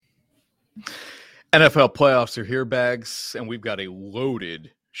NFL playoffs are here, Bags, and we've got a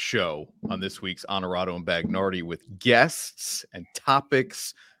loaded show on this week's Onorato and Bagnardi with guests and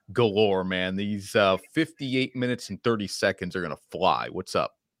topics galore, man. These 58 minutes and 30 seconds are going to fly. What's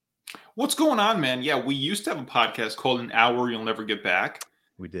up? What's going on, man? Yeah, we used to have a podcast called An Hour You'll Never Get Back.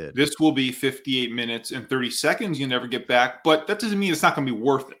 We did. This will be 58 minutes and 30 seconds you'll never get back, but that doesn't mean it's not going to be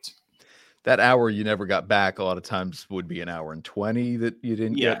worth it. That hour you never got back a lot of times would be an hour and 20 that you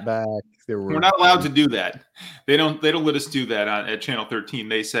didn't get back. We're not allowed to do that. They don't let us do that at Channel 13.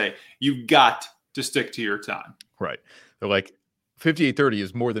 They say you've got to stick to your time. Right. They're like 58:30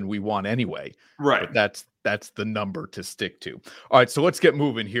 is more than we want anyway. Right. But that's the number to stick to. All right, so let's get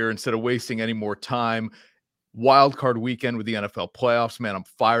moving here instead of wasting any more time. Wild card weekend with the NFL playoffs, man. I'm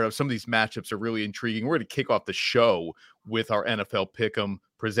fired up. Some of these matchups are really intriguing. We're going to kick off the show with our NFL Pick'em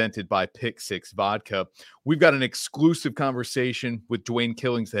presented by Pick Six Vodka. We've got an exclusive conversation with Dwayne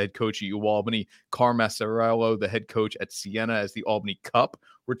Killings, the head coach at UAlbany, Carm Maciariello, the head coach at Siena, as the Albany Cup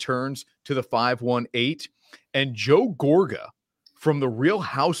returns to the 518, and Joe Gorga from the Real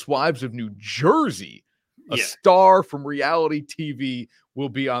Housewives of New Jersey, a star from reality TV, will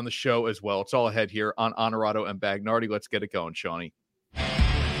be on the show as well. It's all ahead here on Onorato and Bagnardi. Let's get it going, Shawnee.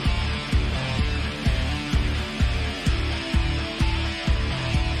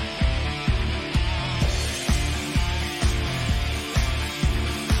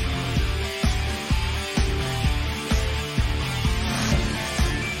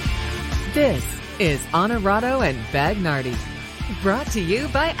 This is Onorato and Bagnardi, brought to you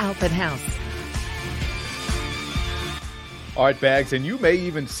by Alphabet House. All right, Bags, and you may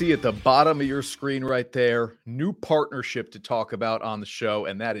even see at the bottom of your screen right there, new partnership to talk about on the show,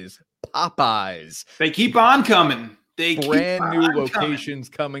 and that is Popeyes. They keep on coming. Brand new locations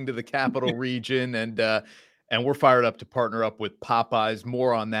coming to the capital region, and we're fired up to partner up with Popeyes.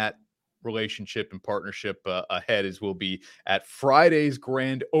 More on that relationship and partnership ahead, as we'll be at Friday's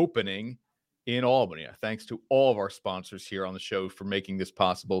grand opening in Albany. Thanks to all of our sponsors here on the show for making this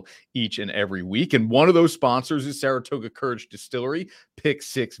possible each and every week. And one of those sponsors is Saratoga Courage Distillery, Pick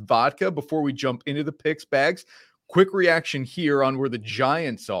Six Vodka. Before we jump into the picks, Bags, quick reaction here on where the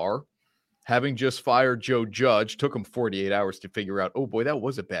Giants are. Having just fired Joe Judge, took them 48 hours to figure out, oh boy, that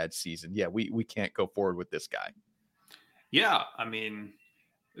was a bad season. Yeah, we can't go forward with this guy. Yeah, I mean,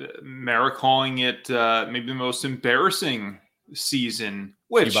 Mara calling it maybe the most embarrassing season.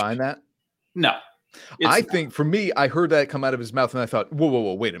 You buying that? No. I think for me, I heard that come out of his mouth and I thought,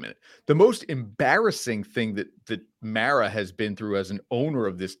 whoa, wait a minute. The most embarrassing thing that Mara has been through as an owner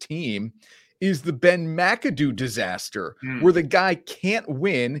of this team is the Ben McAdoo disaster, where the guy can't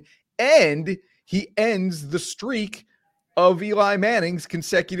win and he ends the streak of Eli Manning's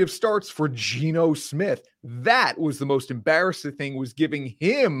consecutive starts for Geno Smith. That was the most embarrassing thing, was giving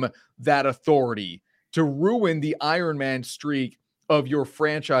him that authority to ruin the Iron Man streak of your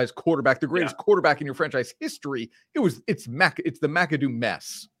franchise quarterback, the greatest quarterback in your franchise history. It's the McAdoo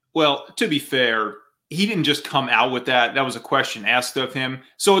mess. Well, to be fair, he didn't just come out with that. That was a question asked of him.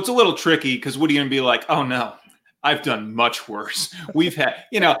 So it's a little tricky, because what are you going to be like? Oh no, I've done much worse. We've had,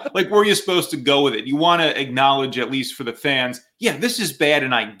 like, where are you supposed to go with it? You want to acknowledge, at least for the fans, yeah, this is bad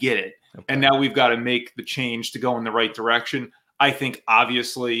and I get it. Okay. And now we've got to make the change to go in the right direction. I think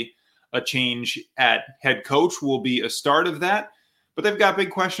obviously a change at head coach will be a start of that. But they've got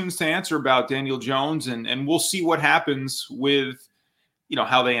big questions to answer about Daniel Jones, and we'll see what happens with,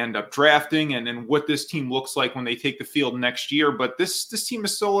 how they end up drafting and what this team looks like when they take the field next year. But this team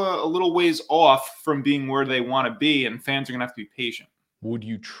is still a little ways off from being where they want to be, and fans are going to have to be patient. Would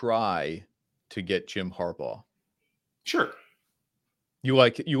you try to get Jim Harbaugh? Sure. You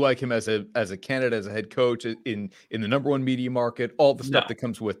like him as a candidate, as a head coach in the number one media market, all the stuff that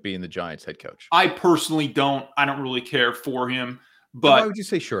comes with being the Giants head coach? I personally don't. I don't really care for him. But why would you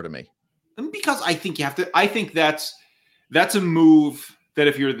say sure to me? Because I think you have to. I think that's a move that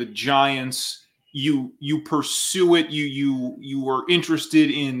if you're the Giants, you pursue it. You are interested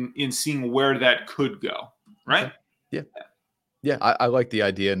in seeing where that could go. Right? Yeah. I like the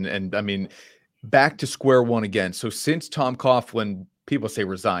idea, and I mean, back to square one again. So since Tom Coughlin, people say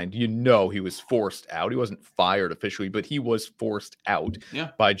resigned, he was forced out. He wasn't fired officially, but he was forced out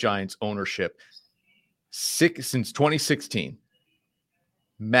by Giants ownership. Since 2016.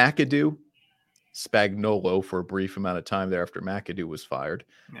 McAdoo, Spagnuolo for a brief amount of time there after McAdoo was fired,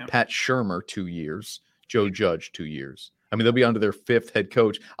 Pat Shurmur 2 years, Joe Judge 2 years. I mean, they'll be on to their fifth head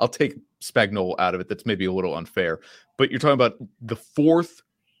coach. I'll take Spagnuolo out of it. That's maybe a little unfair. But you're talking about the fourth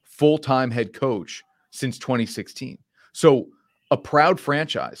full-time head coach since 2016. So a proud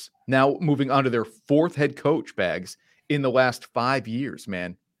franchise now moving on to their fourth head coach, Bags, in the last 5 years,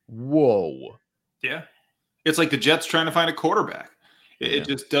 man. Whoa. Yeah. It's like the Jets trying to find a quarterback. It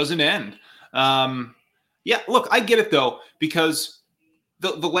just doesn't end. Look, I get it, though, because the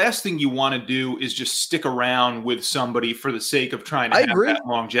last thing you want to do is just stick around with somebody for the sake of trying to have that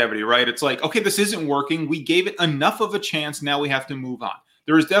longevity, right? It's like, okay, this isn't working. We gave it enough of a chance. Now we have to move on.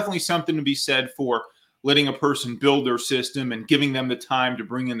 There is definitely something to be said for letting a person build their system and giving them the time to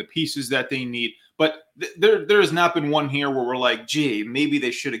bring in the pieces that they need. But there has not been one here where we're like, gee, maybe they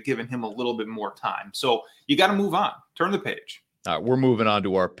should have given him a little bit more time. So you got to move on. Turn the page. All right, we're moving on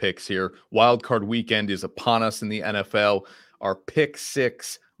to our picks here. Wild Card Weekend is upon us in the NFL. Our Pick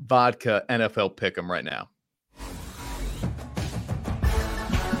 6 Vodka NFL Pick'em right now.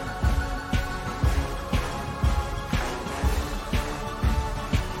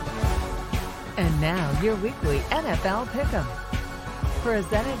 And now your weekly NFL Pick'em,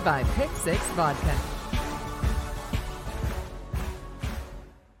 presented by Pick 6 Vodka.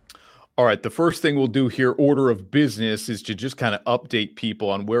 All right, the first thing we'll do here, order of business, is to just kind of update people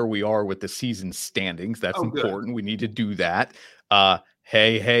on where we are with the season standings. That's important. Good. We need to do that.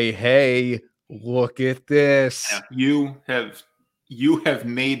 Hey, look at this. Yeah, you have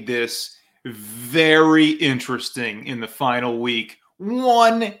made this very interesting in the final week.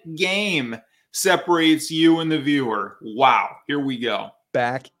 One game separates you and the viewer. Wow, here we go.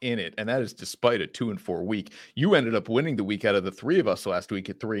 Back in it, and that is despite a 2-4 week. You ended up winning the week out of the three of us last week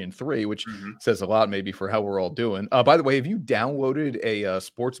at 3-3, which says a lot maybe for how we're all doing. By the way, have you downloaded a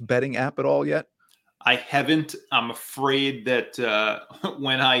sports betting app at all yet? I haven't. I'm afraid that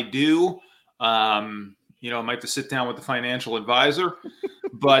when I do, I might have to sit down with the financial advisor.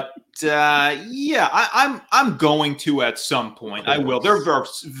 But I'm going to at some point. I will. There are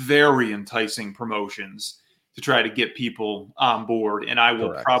very enticing promotions to try to get people on board, and I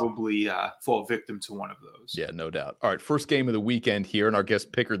will probably fall victim to one of those. Yeah, no doubt. All right, first game of the weekend here, and our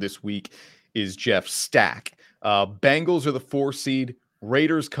guest picker this week is Jeff Stack. Bengals are the 4 seed.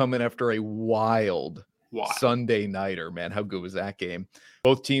 Raiders come in after a wild Sunday nighter. Man, how good was that game?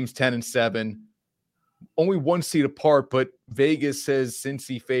 Both teams 10-7, only 1 seed apart, but Vegas says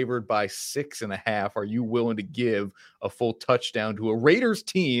Cincy favored by 6.5. Are you willing to give a full touchdown to a Raiders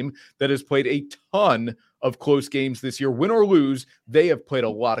team that has played a ton of close games this year? Win or lose, they have played a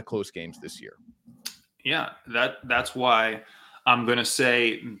lot of close games this year. Yeah, that's why I'm going to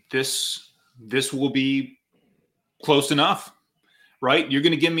say this will be close enough, right? You're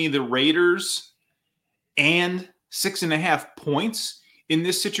going to give me the Raiders and 6.5 points in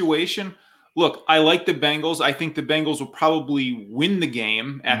this situation. Look, I like the Bengals. I think the Bengals will probably win the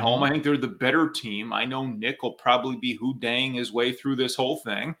game at home. I think they're the better team. I know Nick will probably be hoo-dang his way through this whole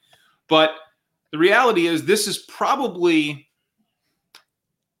thing. But the reality is this is probably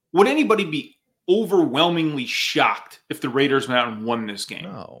 – would anybody be overwhelmingly shocked if the Raiders went out and won this game?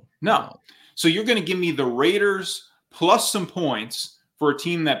 No. So you're going to give me the Raiders plus some points for a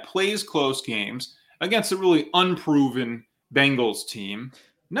team that plays close games against a really unproven Bengals team?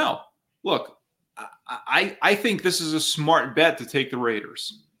 No. Look, I think this is a smart bet to take the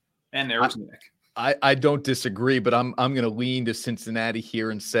Raiders. And there's Nick. I don't disagree, but I'm going to lean to Cincinnati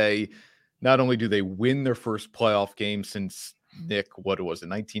here and say not only do they win their first playoff game since Nick, what was it,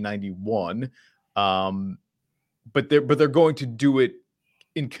 1991, but they're going to do it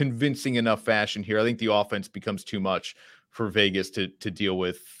in convincing enough fashion here. I think the offense becomes too much for Vegas to deal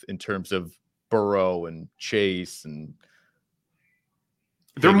with in terms of Burrow and Chase and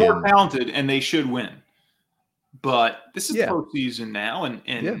they're more talented and they should win. But this is postseason now,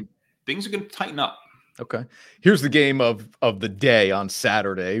 and things are going to tighten up. Okay. Here's the game of the day on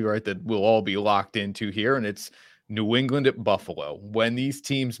Saturday, right, that we'll all be locked into here, and it's New England at Buffalo. When these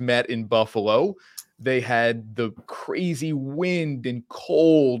teams met in Buffalo, they had the crazy wind and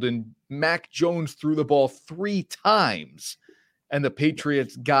cold, and Mac Jones threw the ball 3 times, and the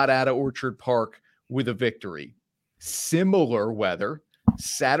Patriots got out of Orchard Park with a victory. Similar weather.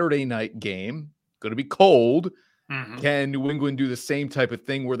 Saturday night game, going to be cold. Can New England do the same type of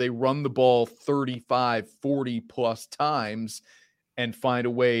thing where they run the ball 35, 40 plus times and find a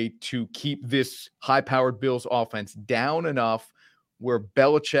way to keep this high-powered Bills offense down enough where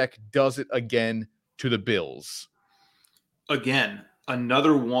Belichick does it again to the Bills? Again,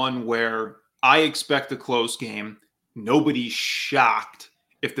 another one where I expect a close game. Nobody's shocked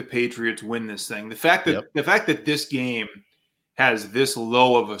if the Patriots win this thing. The fact that this game has this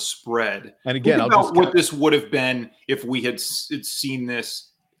low of a spread. And again, what this would have been if we had seen this,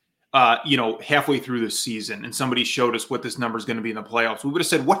 halfway through the season and somebody showed us what this number is going to be in the playoffs. We would have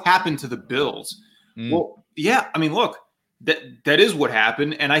said, what happened to the Bills? Well, yeah, I mean, look, that is what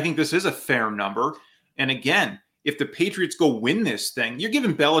happened. And I think this is a fair number. And again, if the Patriots go win this thing, you're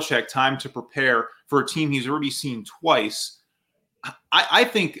giving Belichick time to prepare for a team he's already seen twice. I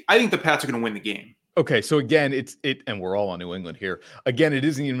think the Pats are going to win the game. Okay, so again, and we're all on New England here. Again, it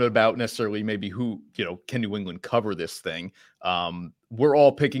isn't even about necessarily maybe who, can New England cover this thing? We're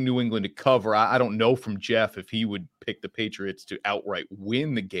all picking New England to cover. I don't know from Jeff if he would pick the Patriots to outright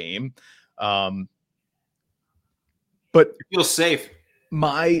win the game. But it feels safe.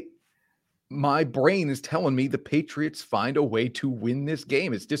 My brain is telling me the Patriots find a way to win this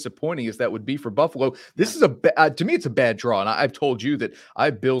game. As disappointing as that would be for Buffalo, this is to me, it's a bad draw. And I've told you that I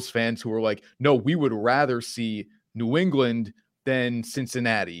have Bills fans who are like, no, we would rather see New England than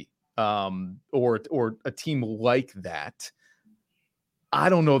Cincinnati, or a team like that. I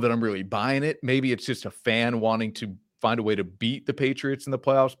don't know that I'm really buying it. Maybe it's just a fan wanting to find a way to beat the Patriots in the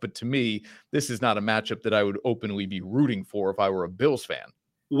playoffs. But to me, this is not a matchup that I would openly be rooting for if I were a Bills fan.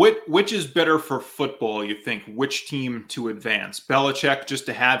 Which is better for football, you think? Which team to advance? Belichick just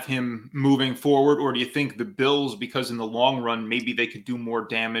to have him moving forward? Or do you think the Bills, because in the long run, maybe they could do more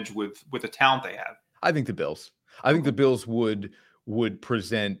damage with the talent they have? I think the Bills. I think the Bills would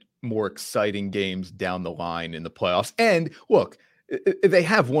present more exciting games down the line in the playoffs. And look, they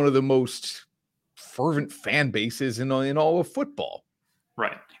have one of the most fervent fan bases in all of football.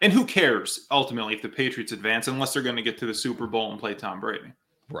 Right. And who cares, ultimately, if the Patriots advance, unless they're going to get to the Super Bowl and play Tom Brady?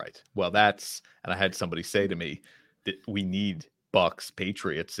 Right. Well, and I had somebody say to me that we need Bucks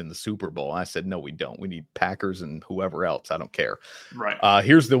Patriots in the Super Bowl. I said, no, we don't. We need Packers and whoever else. I don't care. Right.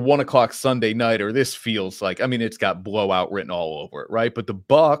 Here's the 1:00 Sunday nighter. This feels like, it's got blowout written all over it, right? But the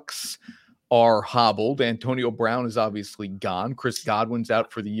Bucks are hobbled. Antonio Brown is obviously gone. Chris Godwin's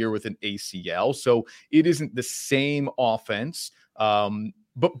out for the year with an ACL. So it isn't the same offense.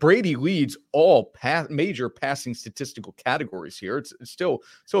 But Brady leads all major passing statistical categories here. It's still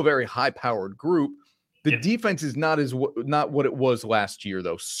a very high-powered group. The defense is not what it was last year,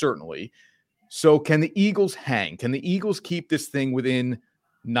 though, certainly. So can the Eagles hang? Can the Eagles keep this thing within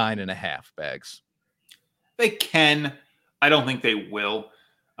 9.5 bags? They can. I don't think they will.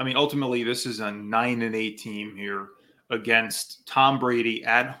 Ultimately, this is a 9-8 team here against Tom Brady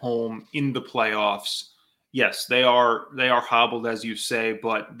at home in the playoffs. Yes, they are hobbled, as you say,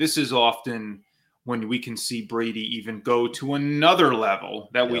 but this is often when we can see Brady even go to another level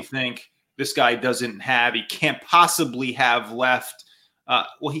that we think this guy doesn't have. He can't possibly have left.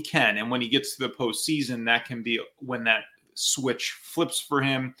 Well, he can. And when he gets to the postseason, that can be when that switch flips for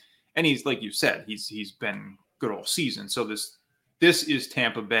him. And he's, like you said, he's been good all season. So this is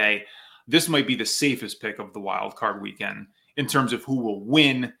Tampa Bay. This might be the safest pick of the wild card weekend in terms of who will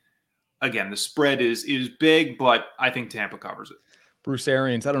win. Again, the spread is big, but I think Tampa covers it. Bruce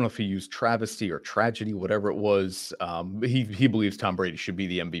Arians, I don't know if he used travesty or tragedy, whatever it was. He believes Tom Brady should be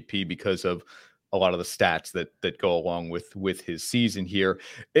the MVP because of a lot of the stats that go along with his season here.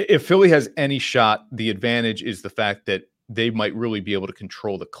 If Philly has any shot, the advantage is the fact that they might really be able to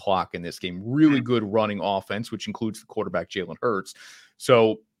control the clock in this game. Really good running offense, which includes the quarterback, Jalen Hurts.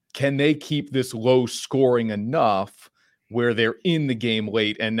 So can they keep this low scoring enough where they're in the game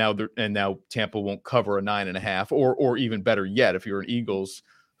late, and now Tampa won't cover a 9.5, or even better yet, if you're an Eagles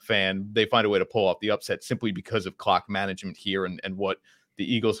fan, they find a way to pull off the upset simply because of clock management here and what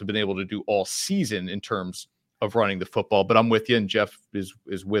the Eagles have been able to do all season in terms of running the football. But I'm with you, and Jeff is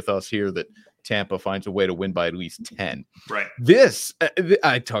with us here, that Tampa finds a way to win by at least 10. Right.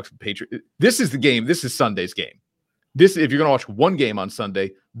 I talked to the Patriots. This is the game. This is Sunday's game. If you're going to watch one game on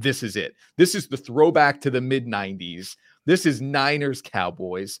Sunday, this is it. This is the throwback to the mid-90s. This is Niners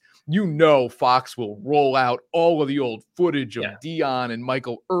Cowboys. Fox will roll out all of the old footage of Dion and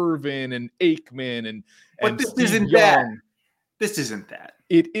Michael Irvin and Aikman and this Steve isn't Young. that. This isn't that.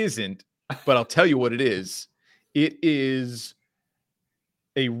 It isn't, but I'll tell you what it is. It is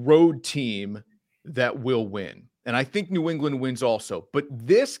a road team that will win. And I think New England wins also. But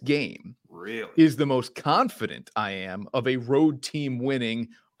this game is the most confident I am of a road team winning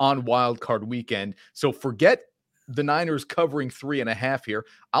on Wild Card Weekend. So forget the Niners covering 3.5 here.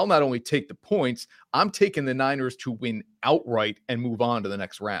 I'll not only take the points, I'm taking the Niners to win outright and move on to the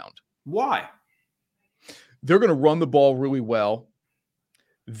next round. Why? They're going to run the ball really well.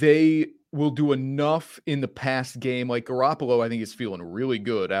 They will do enough in the past game. Like Garoppolo, I think, is feeling really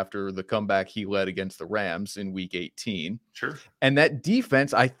good after the comeback he led against the Rams in Week 18. Sure. And that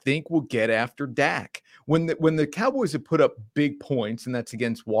defense, I think, will get after Dak. When the Cowboys have put up big points, and that's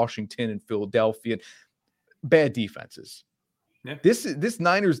against Washington and Philadelphia, bad defenses. Yeah. This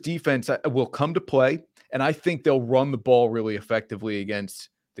Niners defense will come to play, and I think they'll run the ball really effectively against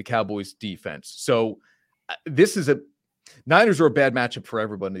the Cowboys defense. So this is Niners are a bad matchup for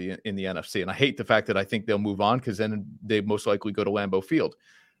everybody in the NFC. And I hate the fact that I think they'll move on because then they most likely go to Lambeau Field.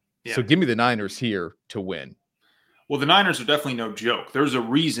 Yeah. So give me the Niners here to win. Well, the Niners are definitely no joke. There's a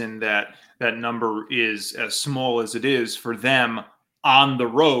reason that number is as small as it is for them on the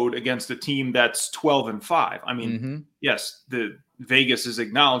road against a team that's 12-5. I mean, yes, the Vegas is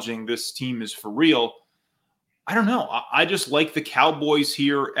acknowledging this team is for real. I don't know. I just like the Cowboys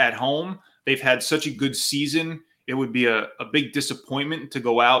here at home. They've had such a good season. It would be a big disappointment to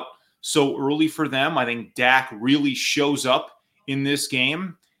go out so early for them. I think Dak really shows up in this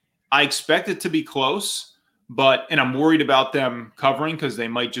game. I expect it to be close. And I'm worried about them covering because they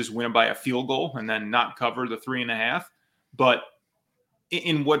might just win by a field goal and then not cover the 3.5. But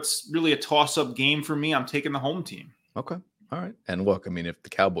in what's really a toss-up game for me, I'm taking the home team. Okay. All right. And look, I mean, if the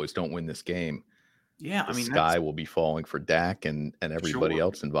Cowboys don't win this game, the sky will be falling for Dak and everybody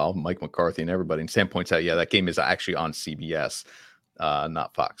else involved, Mike McCarthy and everybody. And Sam points out, that game is actually on CBS,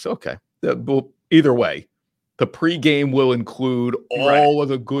 not Fox. Okay. Either way. The pregame will include all of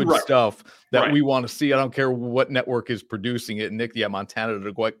the good stuff that we want to see. I don't care what network is producing it. Nick, Montana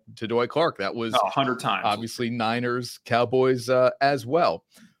to Dwight Clark. That was 100 times. Obviously, Niners, Cowboys as well.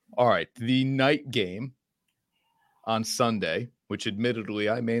 All right, the night game on Sunday, which admittedly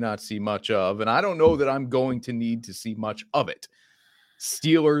I may not see much of, and I don't know that I'm going to need to see much of it.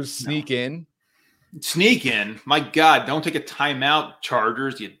 Steelers sneak in. Sneak in? My God, don't take a timeout,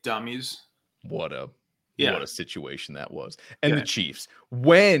 Chargers, you dummies. What a situation that was. And the Chiefs,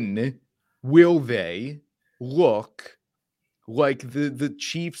 when will they look like the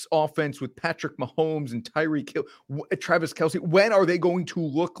Chiefs offense with Patrick Mahomes and Tyreek Hill, Travis Kelce? When are they going to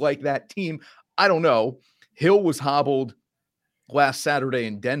look like that team? I don't know. Hill was hobbled last Saturday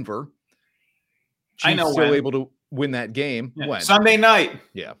in Denver. Chiefs I know still able to win that game. Yeah. When? Sunday night.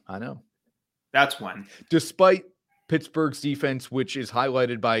 Yeah, I know. That's when. Despite Pittsburgh's defense, which is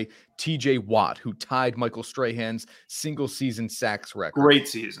highlighted by TJ Watt, who tied Michael Strahan's single-season sacks record. Great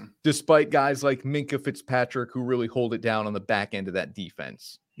season. Despite guys like Minkah Fitzpatrick, who really hold it down on the back end of that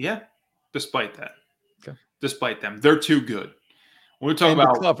defense. Yeah, despite that. Okay. Despite them. They're too good. We're talking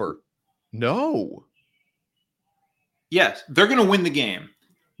about the cover. No. Yes, they're going to win the game.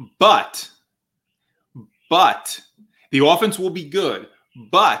 But the offense will be good.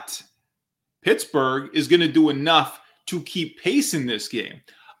 But Pittsburgh is going to do enough to keep pace in this game.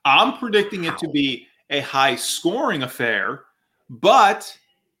 I'm predicting it to be a high-scoring affair, but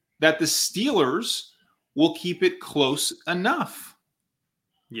that the Steelers will keep it close enough.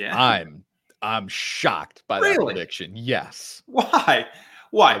 Yeah. I'm shocked by that prediction. Yes. Why?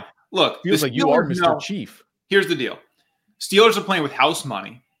 Look, feels like you are Mr. Chief. Here's the deal. Steelers are playing with house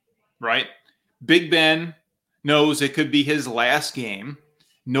money, right? Big Ben knows it could be his last game.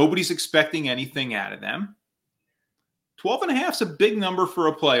 Nobody's expecting anything out of them. 12.5 is a big number for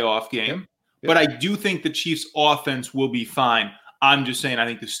a playoff game, but I do think the Chiefs' offense will be fine. I'm just saying I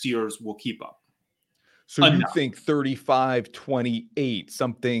think the Steelers will keep up. So you think 35-28,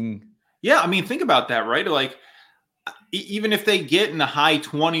 something? Yeah, I mean, think about that, right? Like, even if they get in the high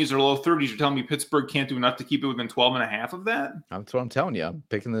 20s or low 30s, you're telling me Pittsburgh can't do enough to keep it within 12.5 of that? That's what I'm telling you. I'm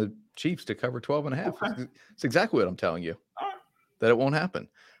picking the Chiefs to cover 12.5. Okay. It's exactly what I'm telling you. That it won't happen.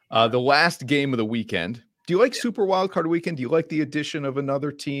 The last game of the weekend. Do you like Super Wildcard Weekend? Do you like the addition of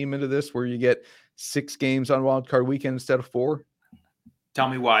another team into this where you get 6 games on Wildcard Weekend instead of 4? Tell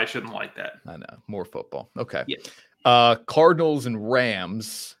me why I shouldn't like that. I know. More football. Okay. Yeah. Cardinals and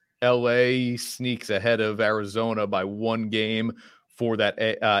Rams. LA sneaks ahead of Arizona by 1 game for that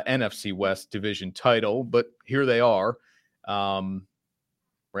NFC West division title. But here they are.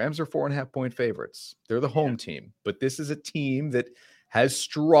 Rams are 4.5-point favorites. They're the home team. But this is a team that has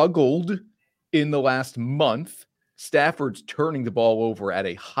struggled in the last month. Stafford's turning the ball over at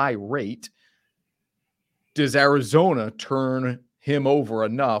a high rate. Does Arizona turn him over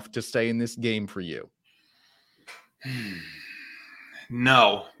enough to stay in this game for you?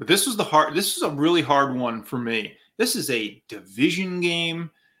 No, but this is a really hard one for me. This is a division game.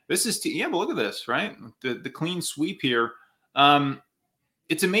 This is, but look at this, right? The clean sweep here.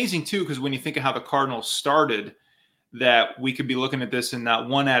 It's amazing too, because when you think of how the Cardinals started, that we could be looking at this and not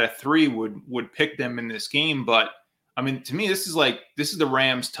 1 out of 3 would pick them in this game. But I mean, to me, this is the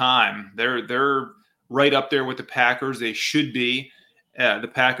Rams' time. They're right up there with the Packers. They should be. The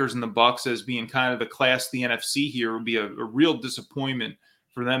Packers and the Bucs as being kind of the class of the NFC here would be a real disappointment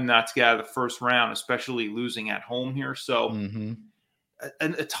for them not to get out of the first round, especially losing at home here. So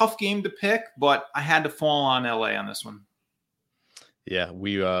a tough game to pick, but I had to fall on LA on this one. Yeah,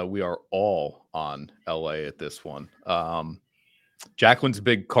 we are all on LA at this one. Jacqueline's a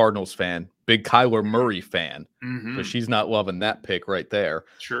big Cardinals fan, big Kyler Murray fan. Mm-hmm. So she's not loving that pick right there.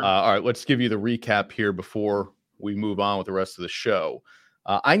 Sure. All right, let's give you the recap here before we move on with the rest of the show.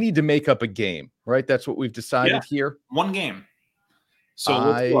 I need to make up a game, right? That's what we've decided here. One game. So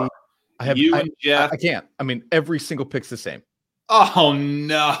I have you and Jeff. I can't. I mean, every single pick's the same. Oh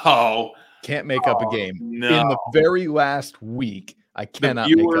no! Can't make up a game. No. In the very last week, I cannot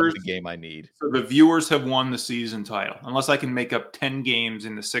make up the game I need. So the viewers have won the season title. Unless I can make up 10 games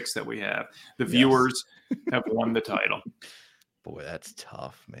in the 6 that we have, the viewers have won the title. Boy, that's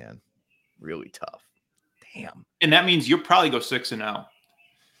tough, man. Really tough. Damn. And that means you'll probably go 6-0.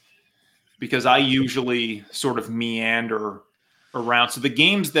 Because I usually sort of meander around. So the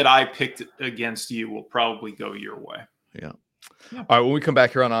games that I picked against you will probably go your way. Yeah. All right, when we come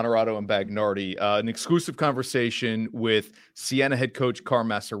back here on Onorato and Bagnardi, an exclusive conversation with Siena head coach Carm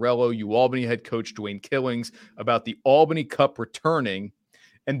Maciariello, UAlbany head coach Dwayne Killings about the Albany Cup returning,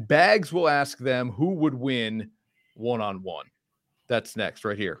 and Bags will ask them who would win one-on-one. That's next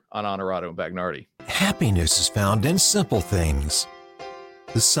right here on Onorato and Bagnardi. Happiness is found in simple things.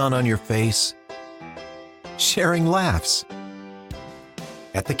 The sun on your face, sharing laughs,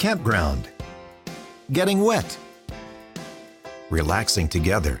 at the campground, getting wet, relaxing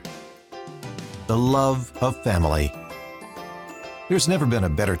together, the love of family. There's never been a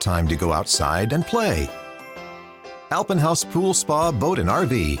better time to go outside and play. Alpen House Pool Spa Boat and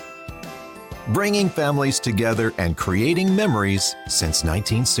RV, bringing families together and creating memories since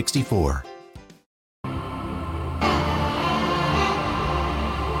 1964.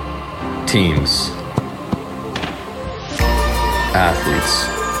 Teams, athletes,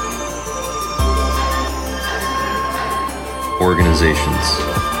 organizations.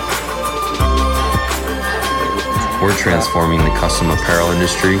 We're transforming the custom apparel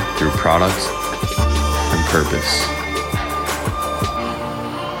industry through products and purpose.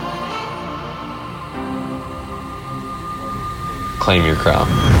 Claim your crown.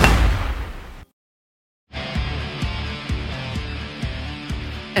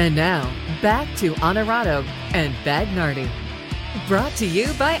 And now, back to Onorato and Bagnardi. Brought to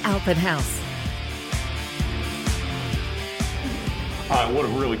you by Alpen House. What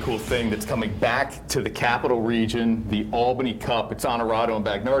a really cool thing that's coming back to the capital region, the Albany Cup. It's Onorato and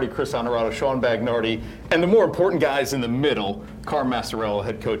Bagnardi, Chris Onorato, Sean Bagnardi, and the more important guys in the middle, Carm Maciariello,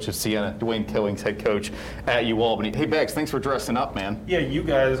 head coach of Siena, Dwayne Killings, head coach at UAlbany. Hey, Bags, thanks for dressing up, man. Yeah, you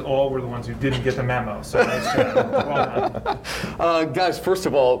guys all were the ones who didn't get the memo, so nice job. Well done. Guys, first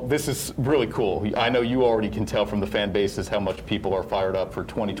of all, this is really cool. I know you already can tell from the fan bases how much people are fired up for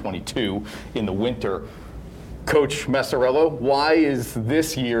 2022 in the winter. Coach Maciariello, why is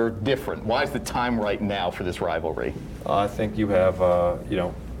this year different? Why is the time right now for this rivalry? I think you have,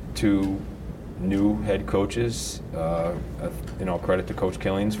 two new head coaches. Credit to Coach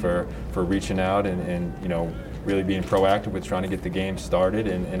Killings for reaching out and really being proactive with trying to get the game started,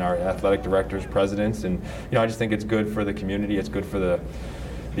 and our athletic directors, presidents, and I just think it's good for the community. It's good for the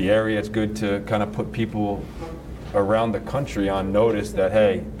area. It's good to kind of put people around the country on notice that,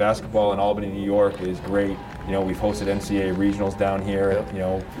 hey, basketball in Albany, New York is great. We've hosted NCAA regionals down here,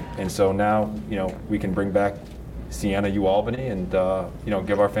 and so now, we can bring back Siena, UAlbany, and,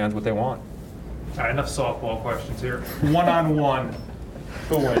 give our fans what they want. All right, enough softball questions here. One-on-one,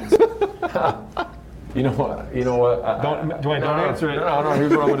 who wins? You know what? Dwayne, don't answer it. No,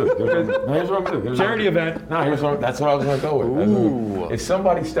 here's what I'm going to do. Here's what I'm going to do. Charity event. No, that's what I was going to go with. If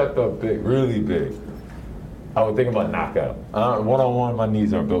somebody stepped up big, really big, I would think about knockout. One-on-one, my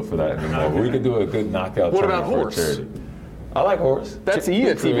knees aren't built for that anymore. But we could do a good knockout. What about horse? Charity. I like horse. That's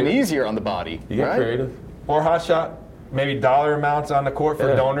even easier on the body. You get creative. Or hot shot. Maybe dollar amounts on the court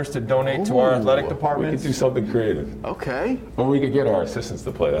for donors to donate to our athletic department. We could do something creative. Okay. Or we could get our assistants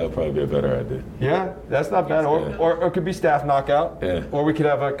to play. That would probably be a better idea. Yeah, that's not bad. Or it could be staff knockout. Yeah. Or we could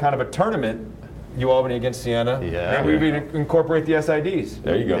have a kind of a tournament, UAlbany against Siena. Yeah. And we would incorporate the SIDs.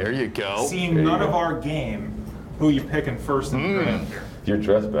 There you go. There you go. Seeing none of our game, who you picking first in the draft here? You're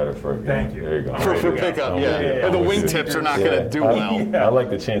dressed better for a game. Thank you. There you go. For pickup, yeah. The wingtips are not going to do well. I like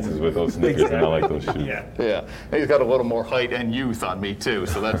the chances with those sneakers, and I like those shoes. Yeah. He's got a little more height and youth on me too,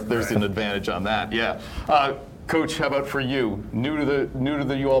 so there's an advantage on that. Yeah. Coach, how about for you? New to the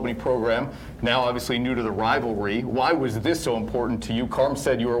UAlbany program, now obviously new to the rivalry. Why was this so important to you? Carm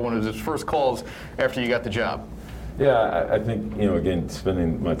said you were one of his first calls after you got the job. Yeah, I think, again,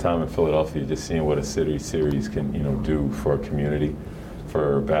 spending my time in Philadelphia, just seeing what a city series can, do for a community,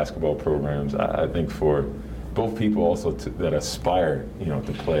 for basketball programs. I think for both people also that aspire,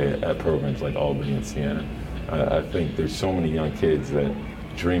 to play at programs like Albany and Siena. I think there's so many young kids that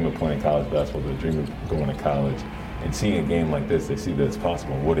dream of playing college basketball, that dream of going to college. And seeing a game like this, they see that it's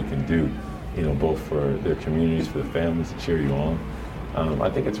possible and what it can do, both for their communities, for the families to cheer you on. I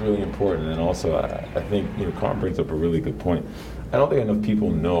think it's really important. And also, I think, Carm brings up a really good point. I don't think enough people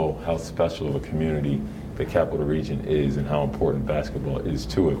know how special of a community the Capital Region is and how important basketball is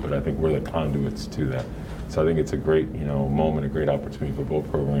to it, but I think we're the conduits to that. So I think it's a great, moment, a great opportunity for both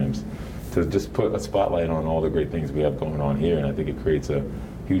programs to just put a spotlight on all the great things we have going on here, and I think it creates a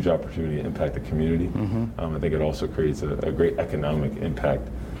huge opportunity to impact the community. I think it also creates a great economic impact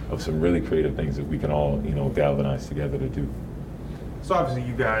of some really creative things that we can all, galvanize together to do. So obviously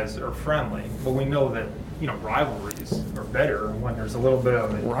you guys are friendly, but we know that, rivalries are better when there's a little bit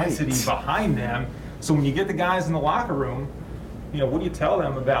of intensity behind them. So when you get the guys in the locker room, what do you tell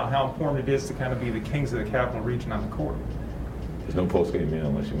them about how important it is to kind of be the kings of the Capital Region on the court? There's no post-game meal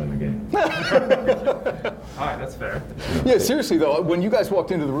unless you win the game. All right, that's fair. Yeah, seriously though, when you guys walked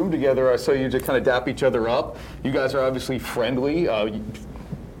into the room together, I saw you just kind of dap each other up. You guys are obviously friendly.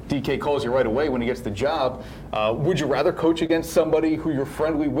 DK calls you right away when he gets the job. Would you rather coach against somebody who you're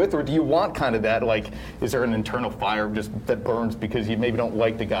friendly with, or do you want kind of that, like, is there an internal fire just that burns because you maybe don't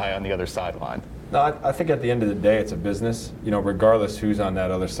like the guy on the other sideline? No, I think at the end of the day, it's a business. Regardless who's on that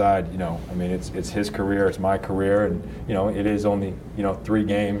other side. It's his career, it's my career, and it is only 3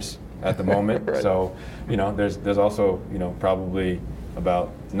 games at the moment. Right. So, there's also probably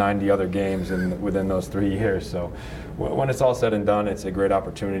about 90 other games within those 3 years. So, when it's all said and done, it's a great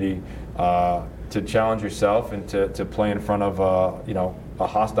opportunity to challenge yourself and to play in front of a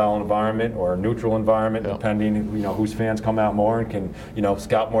hostile environment or a neutral environment, depending whose fans come out more and can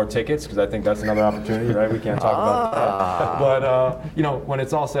scout more tickets, because I think that's another opportunity, right? We can't talk about that. But when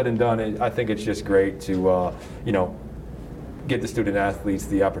it's all said and done, I think it's just great to get the student athletes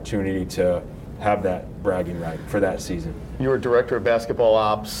the opportunity to have that bragging right for that season. You were director of basketball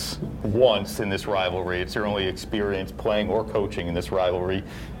ops once in this rivalry. It's your only experience playing or coaching in this rivalry.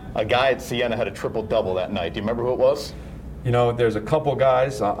 A guy at Siena had a triple-double that night. Do you remember who it was? There's a couple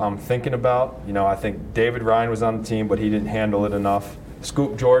guys I'm thinking about. I think David Ryan was on the team, but he didn't handle it enough.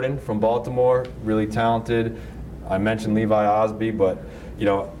 Scoop Jordan from Baltimore, really talented. I mentioned Levi Osby, but,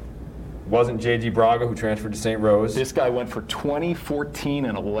 wasn't J.G. Braga, who transferred to St. Rose. This guy went for 20, 14,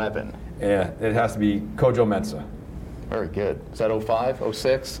 and 11. Yeah, it has to be Kojo Mensah. Very good. Is that 05,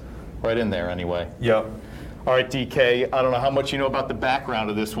 06? Right in there anyway. Yep. All right, DK, I don't know how much you know about the background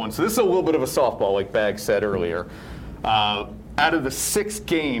of this one. So this is a little bit of a softball, like Bag said earlier. Out of the 6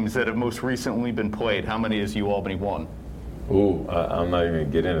 games that have most recently been played, how many has UAlbany won? Ooh, I'm not even going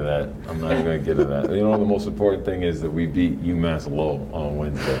to get into that. The most important thing is that we beat UMass Lowell on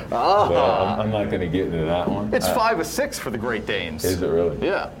Wednesday. So I'm not going to get into that one. It's 5 of 6 for the Great Danes. Is it really?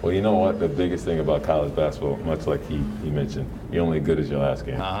 Yeah. Well, you know what? The biggest thing about college basketball, much like he mentioned, you're only good as your last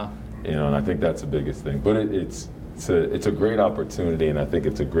game. And I think that's the biggest thing. But it's a great opportunity, and I think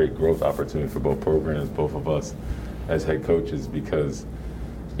it's a great growth opportunity for both programs, both of us as head coaches, because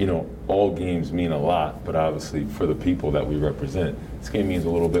all games mean a lot, but obviously for the people that we represent, this game means a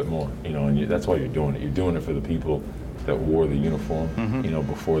little bit more, and that's why you're doing it. You're doing it for the people that wore the uniform,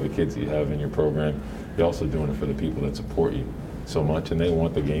 before the kids that you have in your program. You're also doing it for the people that support you so much, and they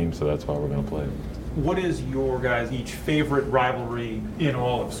want the game, so that's why we're going to play it. What is your guys' each favorite rivalry in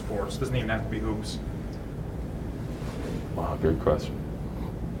all of sports? Doesn't even have to be hoops. Wow, good question.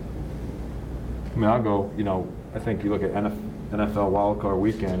 I'll go, I think you look at NFL wildcard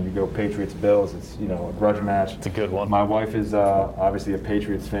weekend, you go Patriots-Bills, it's, a grudge match. It's a good one. My wife is obviously a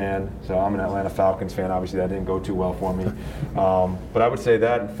Patriots fan, so I'm an Atlanta Falcons fan. Obviously, that didn't go too well for me. But I would say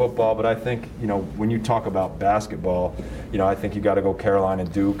that in football, but I think, when you talk about basketball, I think you got to go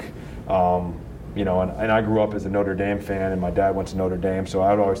Carolina-Duke. And I grew up as a Notre Dame fan, and my dad went to Notre Dame, so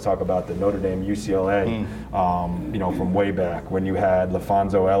I would always talk about the Notre Dame UCLA, from way back when you had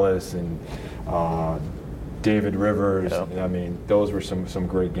LaFonso Ellis and David Rivers. Yep. Those were some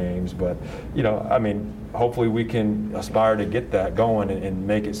great games. But, hopefully we can aspire to get that going and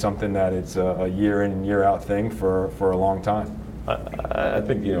make it something that it's a year in and year out thing for a long time. I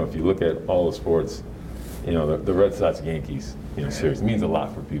think, if you look at all the sports, the Red Sox-Yankees, series means a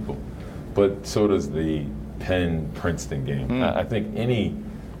lot for people. But so does the Penn-Princeton game. I think any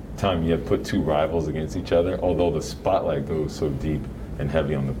time you have put 2 rivals against each other, although the spotlight goes so deep and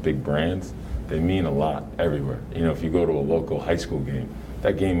heavy on the big brands, they mean a lot everywhere. If you go to a local high school game,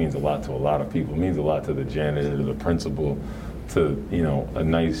 that game means a lot to a lot of people. It means a lot to the janitor, to the principal, to a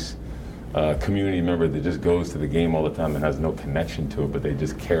nice community member that just goes to the game all the time and has no connection to it, but they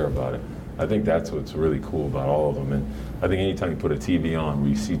just care about it. I think that's what's really cool about all of them. And I think anytime you put a TV on where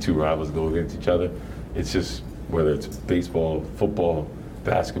you see 2 rivals go against each other, it's just, whether it's baseball, football,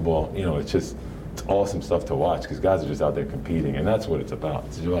 basketball, it's just it's awesome stuff to watch because guys are just out there competing, and that's what it's about.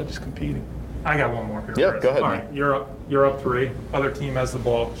 It's about just competing. I got one more here. Yeah, Chris. go ahead. All Man. right, you're up 3. Other team has the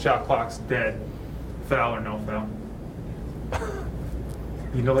ball. Shot clock's dead. Foul or no foul?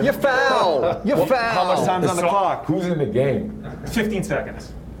 You know, You foul! You foul! How much time's on the clock? Who's in the game? 15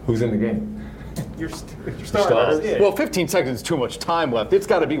 seconds. Who's in the game? Your starters. Yeah. Well, 15 seconds is too much time left. It's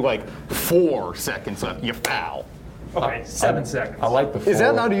got to be like 4 seconds left. You foul. Okay, 7 seconds. I like the. Is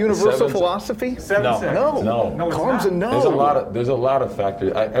that not a universal 7 philosophy? 7 No. seconds. No. it's Carm's not. a no. There's a lot of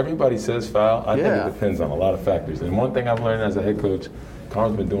factors. Everybody says foul. I think it depends on a lot of factors. And one thing I've learned as a head coach,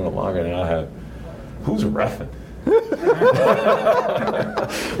 Carm's been doing it longer than I have. Who's reffing?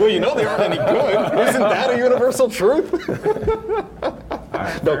 Well, you know they aren't any good. Isn't that a universal truth?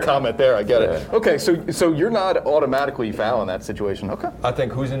 No comment there. I get it. Okay, so you're not automatically foul in that situation. Okay. I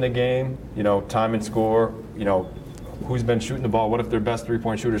think who's in the game, time and score, who's been shooting the ball. What if their best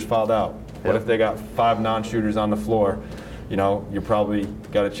three-point shooters fouled out? What if they got 5 non-shooters on the floor? You probably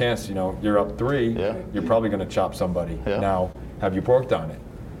got a chance, you're up 3, you're probably going to chop somebody. Now, have you worked on it?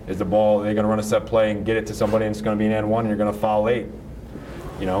 Is the ball, they're going to run a set play and get it to somebody and it's going to be an and one and you're going to foul 8?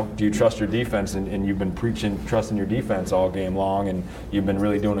 Do you trust your defense? And you've been preaching trusting your defense all game long and you've been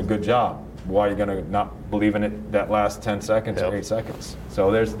really doing a good job. Why are you going to not believe in it that last 10 seconds or 8 seconds?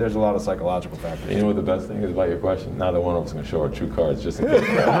 So there's a lot of psychological factors. You know what the best thing is about your question? Neither one of us going to show our true cards just in case.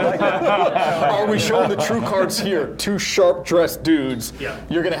 Are we showing the true cards here? 2 sharp-dressed dudes. Yeah.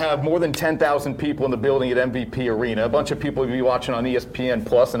 You're going to have more than 10,000 people in the building at MVP Arena. A bunch of people will be watching on ESPN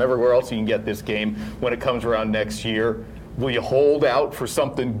Plus and everywhere else you can get this game when it comes around next year. Will you hold out for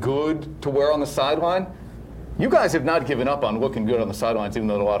something good to wear on the sideline? You guys have not given up on looking good on the sidelines, even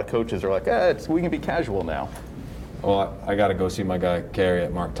though a lot of coaches are like, we can be casual now. Well, I got to go see my guy Carrie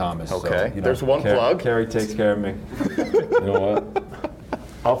at Mark Thomas. Okay, so, there's one plug. Carrie takes care of me. You know what?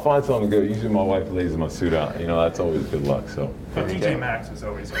 I'll find something good. Usually my wife lays my suit out. That's always good luck. So. TJ Maxx is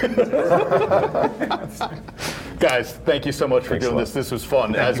always good. Guys, thank you so much for doing this. This was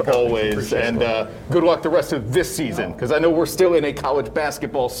fun, as always. And good luck the rest of this season, because I know we're still in a college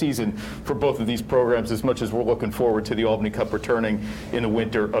basketball season for both of these programs, as much as we're looking forward to the Albany Cup returning in the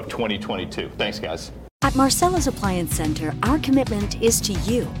winter of 2022. Thanks, guys. At Marcella's Appliance Center, our commitment is to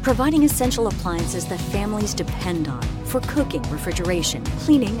you, providing essential appliances that families depend on for cooking, refrigeration,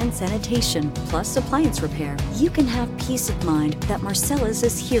 cleaning, and sanitation, plus appliance repair. You can have peace of mind that Marcella's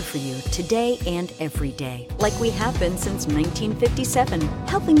is here for you today and every day, like we have been since 1957,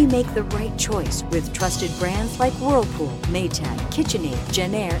 helping you make the right choice with trusted brands like Whirlpool, Maytag, KitchenAid,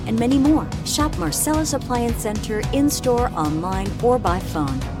 Genair, and many more. Shop Marcella's Appliance Center in-store, online, or by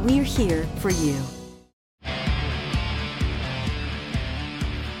phone. We're here for you.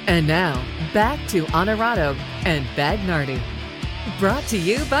 And now, back to Onorato and Bagnardi. Brought to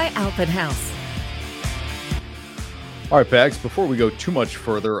you by Albany House. All right, Bags, before we go too much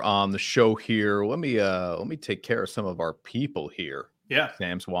further on the show here, let me take care of some of our people here. Yeah.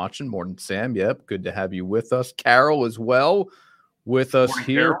 Sam's watching. Morning, Sam. Yep, good to have you with us. Carol as well with us Morning,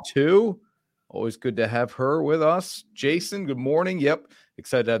 here, Carol. too. Always good to have her with us. Jason, good morning. Yep,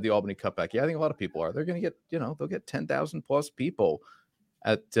 excited to have the Albany Cup back. Yeah, I think a lot of people are. They're going to get, they'll get 10,000 plus people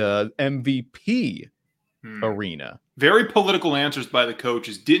at MVP Arena. Very political answers by the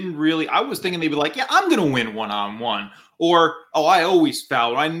coaches. I was thinking they'd be like, yeah, I'm going to win one-on-one. Or, I always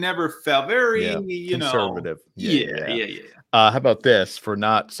foul. I never foul. Very, conservative. Yeah. How about this for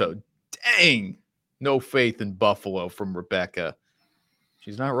not so dang no faith in Buffalo from Rebecca?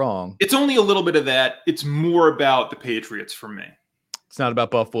 She's not wrong. It's only a little bit of that. It's more about the Patriots for me. It's not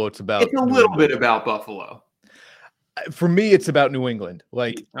about Buffalo. It's a little bit about Buffalo. For me, it's about New England.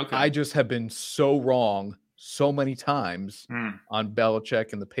 Okay. I just have been so wrong so many times on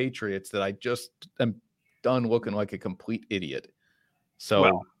Belichick and the Patriots that I just am done looking like a complete idiot. So,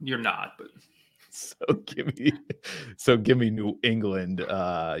 well, you're not, but give me New England.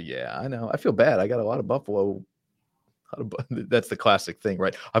 Yeah, I know. I feel bad. I got a lot of Buffalo. That's the classic thing,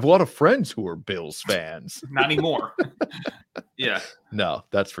 right? I have a lot of friends who are Bills fans. Not anymore. Yeah. No,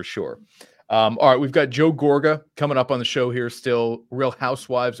 that's for sure. All right, we've got Joe Gorga coming up on the show here still. Real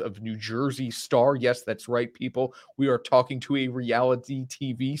Housewives of New Jersey star. Yes, that's right, people. We are talking to a reality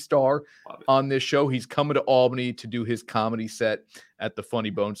TV star on this show. He's coming to Albany to do his comedy set at the Funny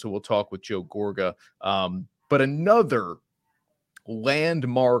Bone, so we'll talk with Joe Gorga. But another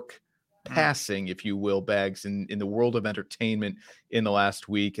landmark passing, if you will, Bags, in the world of entertainment in the last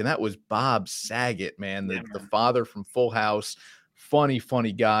week, and that was Bob Saget, man, the father from Full House.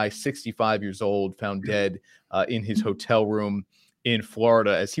 Funny guy, 65 years old, found dead in his hotel room in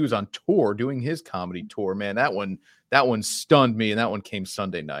Florida as he was on tour doing his comedy tour. Man, that one stunned me, and that one came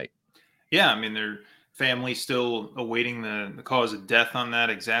Sunday night. Yeah, I mean, their family still awaiting the cause of death on that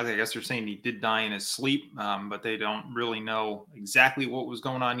exactly. I guess they're saying he did die in his sleep, but they don't really know exactly what was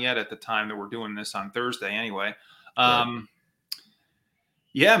going on yet at the time that we're doing this on Thursday anyway. Right.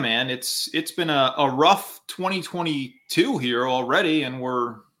 Yeah, man, it's been a rough 2022 here already, and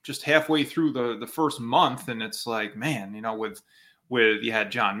we're just halfway through the first month, and it's like, man, with you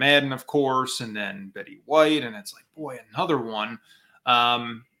had John Madden, of course, and then Betty White, and it's like, boy, another one.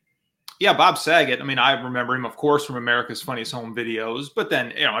 Yeah, Bob Saget. I mean, I remember him, of course, from America's Funniest Home Videos, but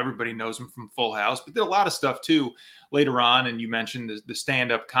then, everybody knows him from Full House, but did a lot of stuff too later on. And you mentioned the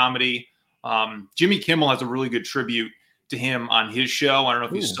stand-up comedy. Jimmy Kimmel has a really good tribute to him on his show. I don't know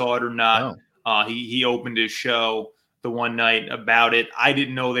if you saw it or not. Oh. He opened his show the one night about it. I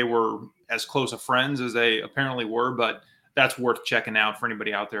didn't know they were as close of friends as they apparently were, but that's worth checking out for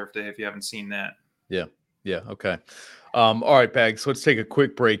anybody out there if you haven't seen that. Yeah. Okay. All right, Bags, let's take a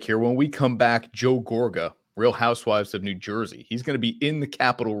quick break here. When we come back, Joe Gorga, Real Housewives of New Jersey. He's going to be in the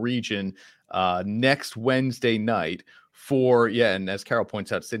Capital Region next Wednesday night and as Carol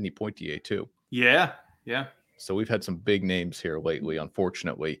points out, Sidney Poitier too. Yeah. So we've had some big names here lately,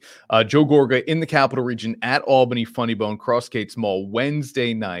 unfortunately. Joe Gorga in the Capital Region at Albany Funny Bone, Crossgates Mall,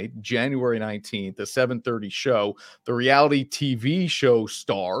 Wednesday night, January 19th, a 7:30 show. The reality TV show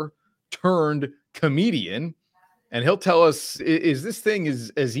star turned comedian. And he'll tell us, is this thing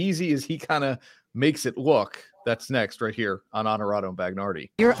as easy as he kind of makes it look? That's next right here on Onorato and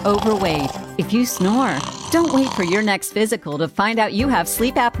Bagnardi. You're overweight. If you snore, don't wait for your next physical to find out you have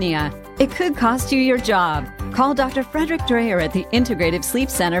sleep apnea. It could cost you your job. Call Dr. Frederick Dreyer at the Integrative Sleep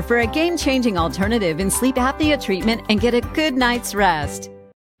Center for a game-changing alternative in sleep apnea treatment and get a good night's rest.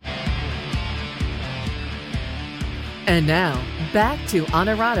 And now, back to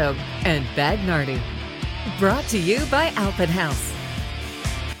Onorato and Bagnardi. Brought to you by Albany House.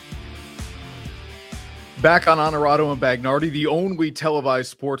 Back on Onorato and Bagnardi, the only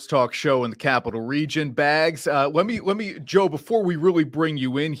televised sports talk show in the Capital Region. Bags, let me, Joe, before we really bring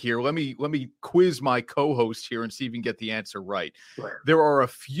you in here, let me quiz my co-host here and see if you can get the answer right. There are a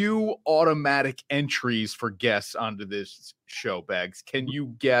few automatic entries for guests onto this show, Bags. Can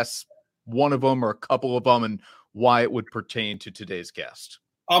you guess one of them or a couple of them and why it would pertain to today's guest?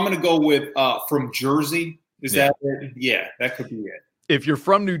 I'm going to go with from Jersey. Is that it? Yeah, that could be it. If you're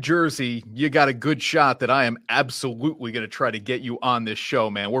from New Jersey, you got a good shot that I am absolutely going to try to get you on this show,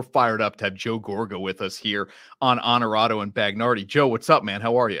 man. We're fired up to have Joe Gorga with us here on Onorato and Bagnardi. Joe, what's up, man?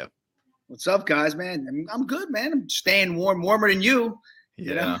 How are you? What's up, guys, man? I'm good, man. I'm staying warmer than you. Yeah.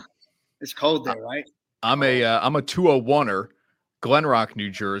 You know? It's cold there, right? I'm a 201er, Glen Rock, New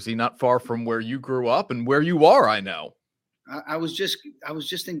Jersey, not far from where you grew up and where you are, I know. I was just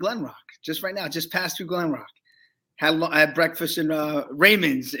in Glen Rock, just right now, just passed through Glen Rock. I had breakfast in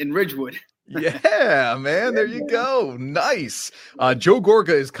Raymond's in Ridgewood. Yeah, man. There you go. Nice. Joe Gorga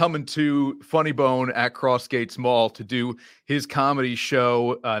is coming to Funny Bone at Crossgates Mall to do his comedy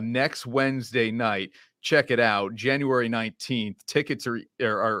show next Wednesday night. Check it out. January 19th. Tickets are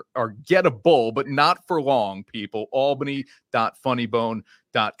gettable, but not for long, people.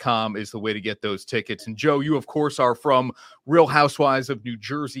 Albany.funnybone.com is the way to get those tickets. And Joe, you, of course, are from Real Housewives of New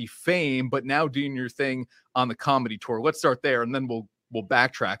Jersey fame, but now doing your thing on the comedy tour. Let's start there, and then we'll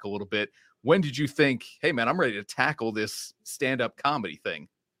backtrack a little bit. When did you think, hey, man, I'm ready to tackle this stand-up comedy thing?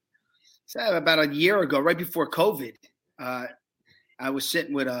 So about a year ago, right before COVID, I was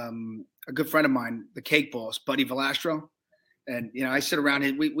sitting with a good friend of mine, the Cake Boss, Buddy Velastro. And, I sit around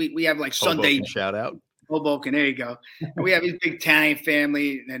and we have like Sunday. Hoboken, shout out. Hoboken, there you go. And we have this big Italian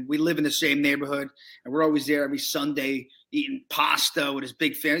family, and we live in the same neighborhood. And we're always there every Sunday eating pasta with his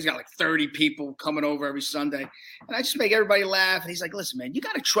big family. He's got like 30 people coming over every Sunday. And I just make everybody laugh. And he's like, listen, man, you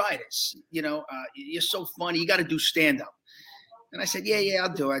got to try this. You're so funny. You got to do stand-up. And I said, yeah,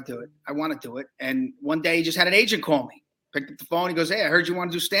 I'll do it. I want to do it. And one day he just had an agent call me. Picked up the phone. He goes, hey, I heard you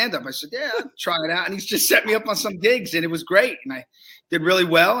want to do stand-up. I said, yeah, I'll try it out. And he's just set me up on some gigs, and it was great. And I did really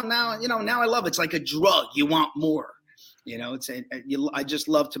well. And now, now I love it. It's like a drug. You want more. I just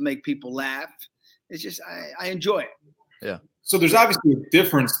love to make people laugh. It's just, I enjoy it. Yeah. So there's obviously a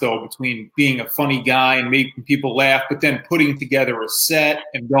difference, though, between being a funny guy and making people laugh, but then putting together a set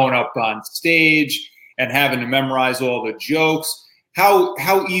and going up on stage and having to memorize all the jokes.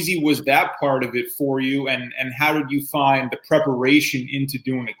 How easy was that part of it for you, and how did you find the preparation into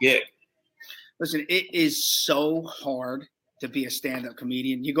doing a gig? Listen, it is so hard to be a stand-up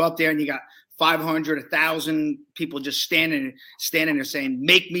comedian. You go up there and you got 500, 1,000 people just standing there saying,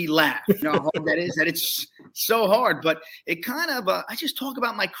 make me laugh. You know how hard that is? That it's so hard. But it kind of, I just talk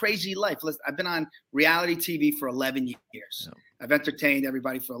about my crazy life. Listen, I've been on reality TV for 11 years. I've entertained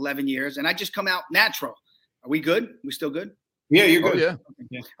everybody for 11 years, and I just come out natural. Are we good? We still good? Yeah, you're good. Oh,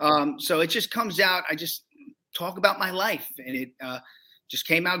 yeah. So it just comes out. I just talk about my life, and it just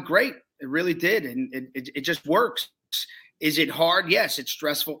came out great. It really did, and it just works. Is it hard? Yes, it's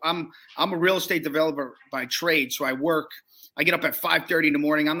stressful. I'm a real estate developer by trade, so I get up at 5:30 in the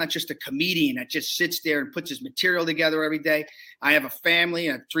morning. I'm not just a comedian that just sits there and puts his material together every day. I have a family.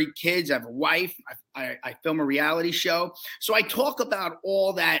 I have 3 kids. I have a wife. I film a reality show. So I talk about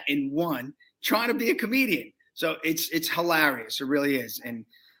all that in one, trying to be a comedian. So it's hilarious. It really is. And,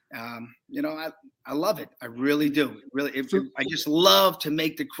 I love it. I really do. I just love to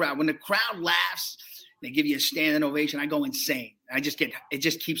make the crowd. When the crowd laughs, they give you a standing ovation. I go insane. I just get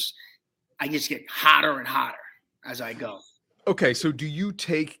hotter and hotter as I go. Okay, so do you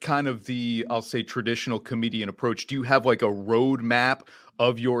take kind of the, I'll say, traditional comedian approach? Do you have like a roadmap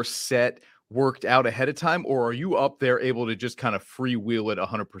of your set worked out ahead of time, or are you up there able to just kind of freewheel it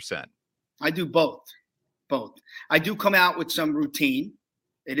 100%? I do both. I do come out with some routine.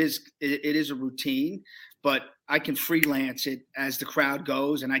 It is a routine, but I can freelance it as the crowd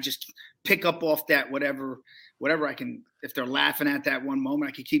goes, and I just pick up off that whatever I can. If they're laughing at that one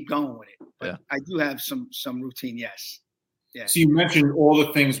moment, I can keep going with it. But I do have some routine, yes. Yeah. So you mentioned all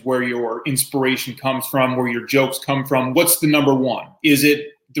the things where your inspiration comes from, where your jokes come from. What's the number one? Is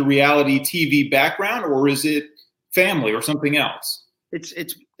it the reality TV background, or is it family or something else?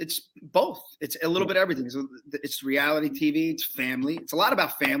 It's both. It's a little bit of everything. It's reality TV. It's family. It's a lot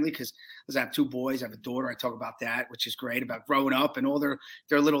about family because I have 2 boys. I have a daughter. I talk about that, which is great, about growing up and all their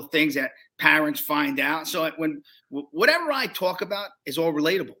little things that parents find out. So whatever I talk about is all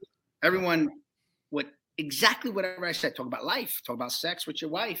relatable. Everyone, exactly whatever I said. Talk about life. Talk about sex with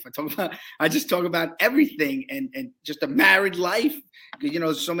your wife. I just talk about everything and just a married life.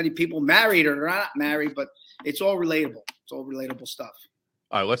 So many people married or not married, but it's all relatable. It's all relatable stuff.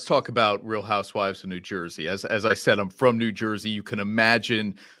 All right, let's talk about Real Housewives of New Jersey. As I said, I'm from New Jersey. You can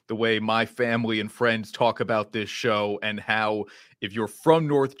imagine the way my family and friends talk about this show and how if you're from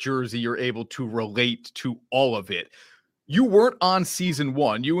North Jersey, you're able to relate to all of it. You weren't on season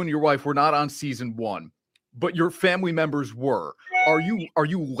 1. You and your wife were not on season 1, but your family members were. Are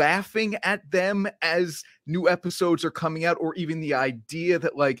you laughing at them as new episodes are coming out, or even the idea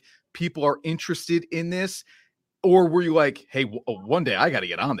that like people are interested in this? Or were you like, hey, one day I got to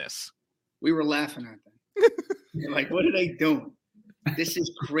get on this? We were laughing at them. They're like, what are they doing? This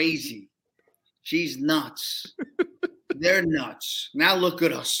is crazy. She's nuts. They're nuts. Now look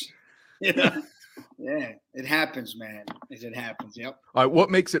at us. Yeah, it happens, man. It happens. Yep. All right,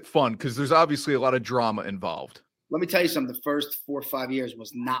 what makes it fun? Because there's obviously a lot of drama involved. Let me tell you something. The first 4 or 5 years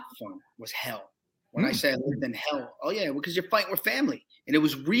was not fun. It was hell. When I say I lived in hell, oh yeah, because you're fighting with family, and it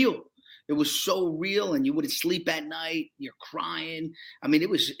was real. It was so real, and you wouldn't sleep at night. You're crying. I mean, it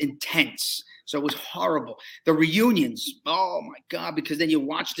was intense. So it was horrible. The reunions, oh my God, because then you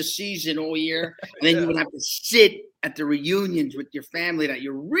watch the season all year, and then you would have to sit at the reunions with your family that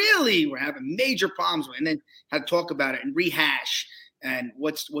you really were having major problems with, and then have to talk about it and rehash. And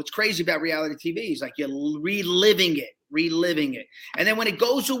what's crazy about reality TV is like you're reliving it. And then when it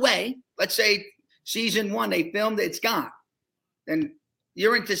goes away, let's say season 1, they filmed it, it's gone. Then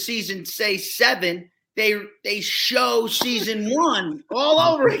you're into season, say 7, they show season 1 all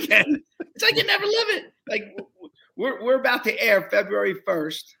over again. It's like you never live it. Like we're about to air February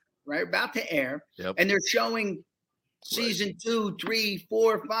 1st, right? About to air. Yep. And they're showing season 2, 3,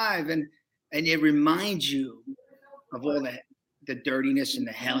 4, 5, and it reminds you of all that, the dirtiness and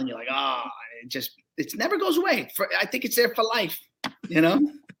the hell, and you're like, it never goes away. I think it's there for life,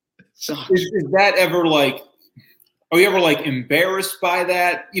 So is that ever like? Are you ever like embarrassed by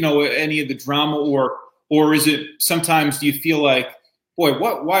that? Any of the drama, or is it sometimes do you feel like, boy,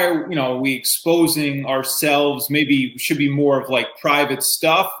 why are we exposing ourselves? Maybe should be more of like private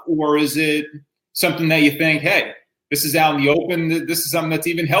stuff, or is it something that you think, hey, this is out in the open. This is something that's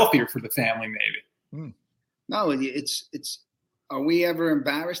even healthier for the family, maybe. No, it's. Are we ever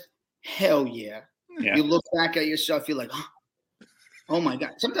embarrassed? Hell yeah. You look back at yourself, you're like, oh my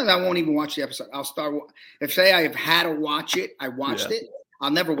God. Sometimes I won't even watch the episode. I'll start. If say I have had to watch it, I watched it.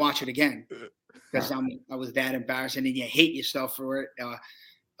 I'll never watch it again because I was that embarrassed, and then you hate yourself for it.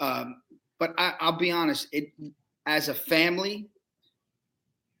 But I'll be honest. As a family,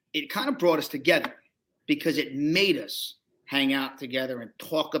 it kind of brought us together because it made us hang out together and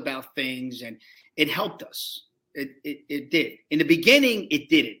talk about things, and it helped us. It did. In the beginning, it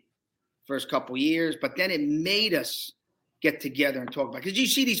didn't. First couple years, but then it made us get together and talk about it. Because you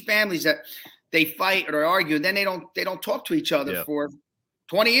see these families that they fight or argue, and then they don't talk to each other for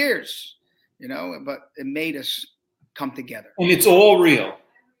 20 years, but it made us come together. And it's all real.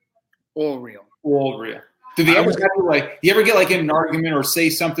 All real. All real. Do they ever you ever get like in an argument or say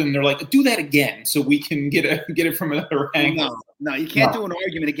something and they're like, do that again so we can get it from another angle? No, you can't do an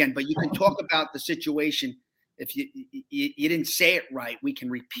argument again, but you can talk about the situation. If you didn't say it right, we can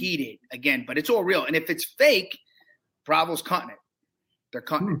repeat it again, but it's all real. And if it's fake, Bravo's cutting it. They're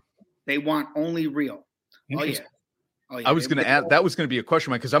cutting it. They want only real. Oh yeah. I was going to add, that was going to be a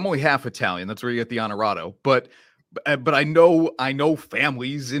question, because I'm only half Italian. That's where you get the Onorato. But I know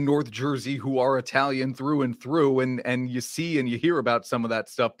families in North Jersey who are Italian through and through, and you see and you hear about some of that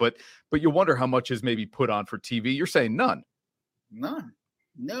stuff, but you wonder how much is maybe put on for TV. You're saying none. None.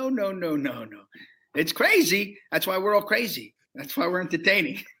 No. It's crazy. That's why we're all crazy. That's why we're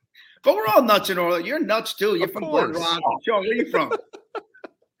entertaining. But we're all nuts in Orlando. You're nuts too. You're from Glen Rock. Sean, where are you from?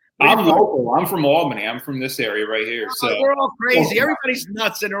 I'm local. I'm from Albany. I'm from this area right here. So we're all crazy. Everybody's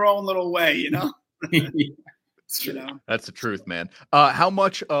nuts in their own little way, you know. That's the truth, man. How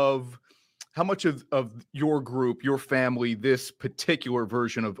much of your group, your family, this particular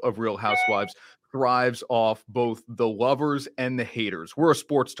version of Real Housewives thrives off both the lovers and the haters? We're a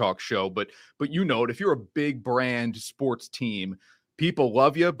sports talk show, but you know it. If you're a big brand sports team, people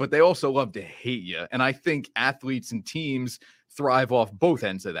love you, but they also love to hate you. And I think athletes and teams thrive off both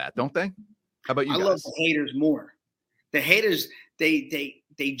ends of that, don't they? How about you guys? I love the haters more. The haters, they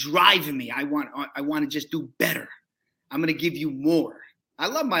drive me. I want to just do better. I'm going to give you more. I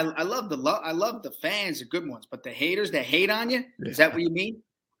love the fans, the good ones, but the haters that hate on you, is that what you mean?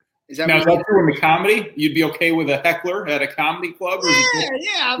 Is that true in the comedy? You'd be okay with a heckler at a comedy club?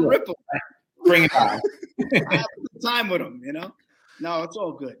 I'll rip them. Bring it on. I have a good time with them, you know? No, it's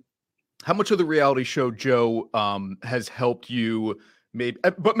all good. How much of the reality show, Joe, has helped you? Maybe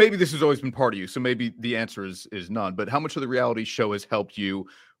this has always been part of you, so maybe the answer is none. But how much of the reality show has helped you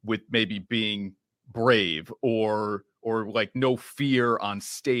with maybe being brave or like no fear on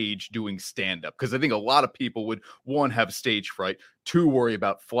stage doing stand-up? Because I think a lot of people would, one, have stage fright, two, worry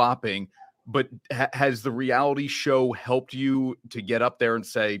about flopping. But has the reality show helped you to get up there and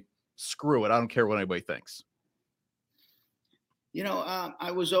say, screw it, I don't care what anybody thinks? You know,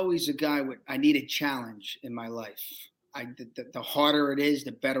 I was always a guy I need a challenge in my life. The harder it is,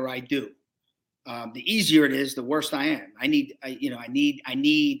 the better I do. The easier it is, the worse I am. I need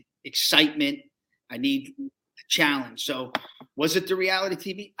excitement. I need a challenge. So was it the reality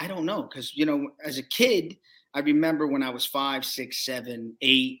TV? I don't know. Because, you know, as a kid, I remember when I was 5, 6, 7,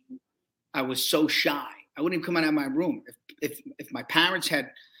 8, I was so shy. I wouldn't even come out of my room. If my parents had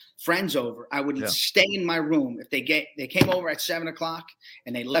friends over, I would stay in my room. If they came over at 7 o'clock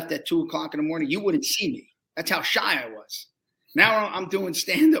and they left at 2 o'clock in the morning, you wouldn't see me. That's how shy I was. Now I'm doing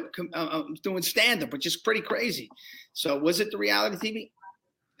stand-up. Which is pretty crazy. So was it the reality TV?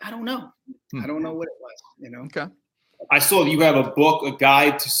 I don't know. I don't know what it was, you know? Okay. I saw you have a book, A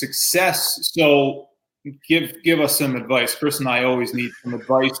Guide to Success. So give us some advice. Chris and I always need some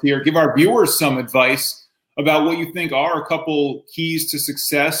advice here. Give our viewers some advice about what you think are a couple keys to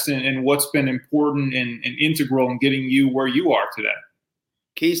success and what's been important and integral in getting you where you are today.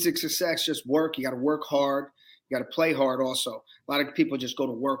 Keys to success, just work. You got to work hard. You got to play hard also. A lot of people just go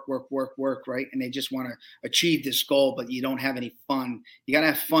to work, right? And they just want to achieve this goal, but you don't have any fun. You got to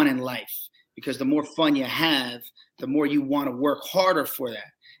have fun in life, because the more fun you have, the more you want to work harder for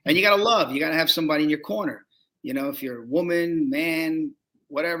that. And you got to love. You got to have somebody in your corner. You know, if you're a woman, man,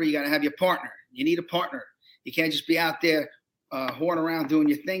 whatever, you got to have your partner. You need a partner. You can't just be out there whoring around doing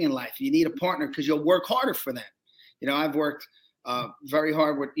your thing in life. You need a partner because you'll work harder for them. You know, I've worked very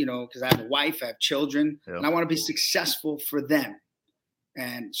hard with, you know, because I have a wife, I have children, and I want to be successful for them.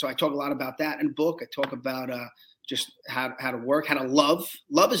 And so I talk a lot about that in the book. I talk about just how to work, how to love.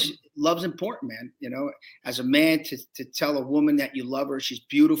 Love's important, man. You know, as a man to tell a woman that you love her, she's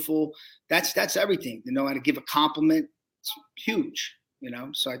beautiful. That's everything. To know how to give a compliment, it's huge. You know,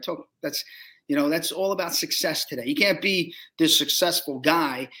 so that's all about success today. You can't be this successful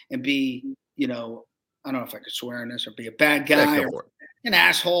guy and be, you know, I don't know if I could swear in this, or be a bad guy or an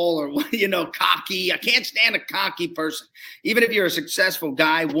asshole or, you know, cocky. I can't stand a cocky person. Even if you're a successful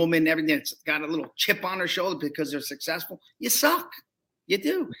guy, woman, everything that's got a little chip on their shoulder because they're successful, you suck. You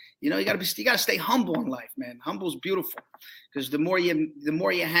do. You know, you got to stay humble in life, man. Humble's beautiful, because the more you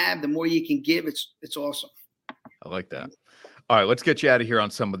have, the more you can give. It's awesome. I like that. All right, let's get you out of here on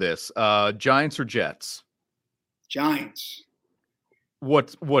some of this. Giants or Jets? Giants.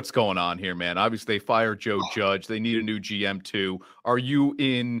 What's going on here, man? Obviously, they fired Joe Judge. They need a new GM too. Are you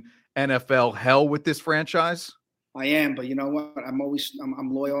in NFL hell with this franchise? I am, but you know what? I'm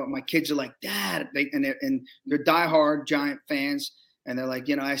loyal. My kids are like, Dad, and they're diehard Giant fans. And they're like,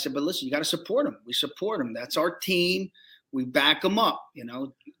 I said, but listen, you got to support them. We support them. That's our team. We back them up.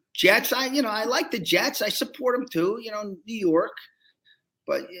 Jets. I like the Jets. I support them too. New York.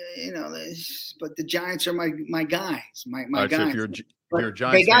 But but the Giants are my guys. My guys. So if you're a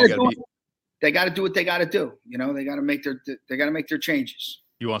Giants fan, they got to do what they got to do. They got to make their changes.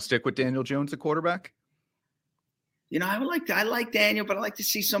 You want to stick with Daniel Jones, the quarterback? I like Daniel, but I like to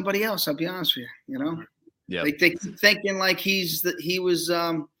see somebody else. I'll be honest with you. Yeah. They keep thinking like he was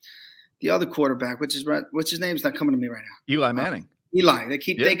the other quarterback, which his name's not coming to me right now. Eli Manning. Eli. They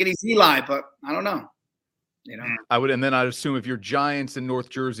keep thinking he's Eli, but I don't know. I would, and then I'd assume if you're Giants in North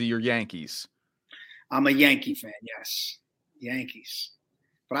Jersey, you're Yankees. I'm a Yankee fan. Yes, Yankees.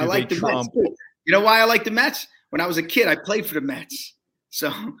 But I like the Mets too. You know why I like the Mets? When I was a kid, I played for the Mets.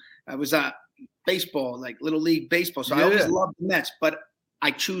 So I was baseball, like little league baseball. So I always loved the Mets, but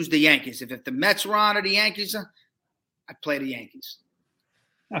I choose the Yankees. If the Mets were on or the Yankees, I play the Yankees.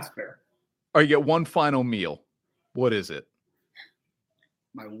 That's fair. All right, you get one final meal. What is it?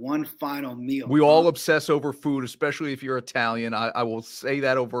 My one final meal. We all obsess over food, especially if you're Italian. I will say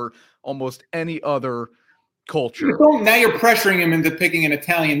that over almost any other culture. Now you're pressuring him into picking an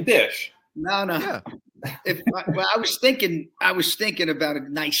Italian dish. No. Yeah. I was thinking about a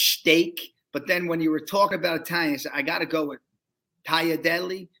nice steak, but then when you were talking about Italian, I got to go with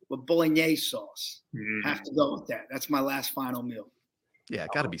tagliatelle with bolognese sauce. Have to go with that. That's my last final meal. Yeah,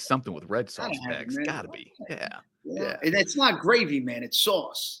 got to be something with red sauce bags. Got to be. Yeah. And it's not gravy, man. It's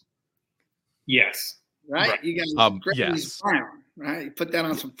sauce. Yes. Right? You got gravy's brown, right? You put that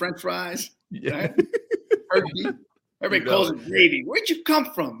on some French fries. Yeah. Right? Everybody calls it gravy. Where'd you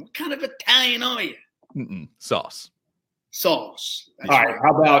come from? What kind of Italian are you? Sauce. Sauce. That's all right.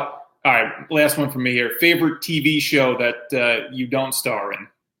 How about, last one from me here. Favorite TV show that you don't star in?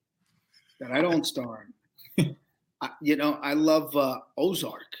 That I don't star in. I love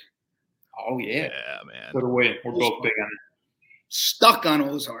Ozark. Oh, yeah. Yeah, man. Put away. We're both big on it. Stuck on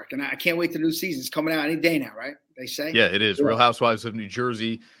Ozark, and I can't wait till the new season. It's coming out any day now, right? They say? Yeah, it is. Real Housewives of New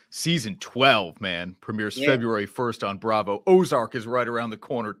Jersey, season 12, man. Premieres February 1st on Bravo. Ozark is right around the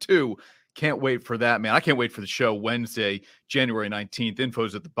corner, too. Can't wait for that, man. I can't wait for the show Wednesday, January 19th.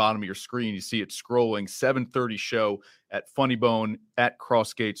 Info's at the bottom of your screen. You see it scrolling. 7:30 show at Funny Bone at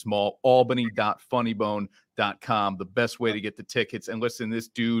Crossgates Mall, albany.funnybone.com. The best way to get the tickets. And listen, this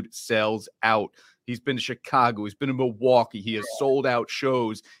dude sells out. He's been to Chicago. He's been to Milwaukee. He has sold out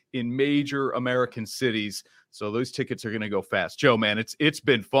shows in major American cities. So those tickets are going to go fast. Joe, man, it's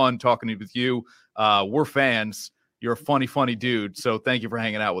been fun talking with you. We're fans. You're a funny dude. So thank you for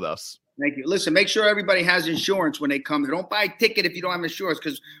hanging out with us. Thank you. Listen, make sure everybody has insurance when they come. Don't buy a ticket if you don't have insurance,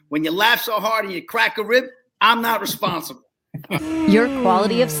 because when you laugh so hard and you crack a rib, I'm not responsible. Your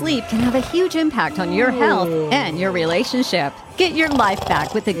quality of sleep can have a huge impact on your health and your relationship. Get your life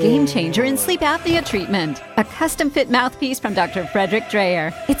back with the game changer in sleep apnea treatment. A custom-fit mouthpiece from Dr. Frederick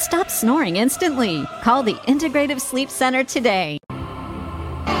Dreyer. It stops snoring instantly. Call the Integrative Sleep Center today.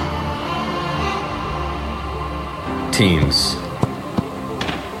 Teams.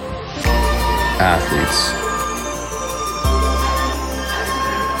 Athletes.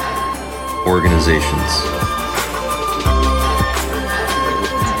 Organizations.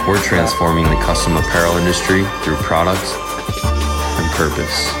 We're transforming the custom apparel industry through products and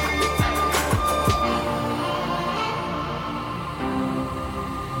purpose.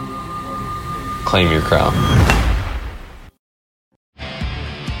 Claim your crown.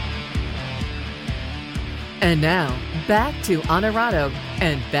 And now, back to Onorato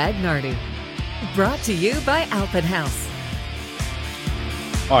and Bagnardi. Brought to you by Albany House.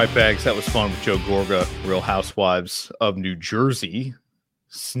 All right, Bags, that was fun with Joe Gorga, Real Housewives of New Jersey.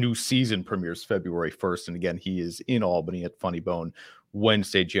 New season premieres February 1st. And again, he is in Albany at Funny Bone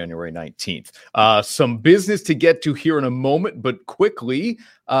Wednesday, January 19th. Some business to get to here in a moment, but quickly,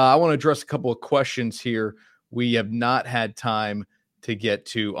 I want to address a couple of questions here we have not had time to get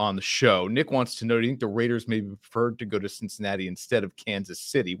to on the show. Nick wants to know, do you think the Raiders may be preferred to go to Cincinnati instead of Kansas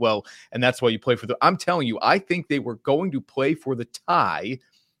City? Well, and that's why you play for I'm telling you, I think they were going to play for the tie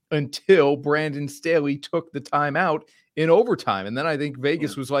until Brandon Staley took the time out in overtime. And then I think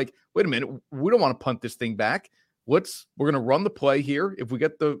Vegas was like, wait a minute, we don't want to punt this thing back. We're going to run the play here. If we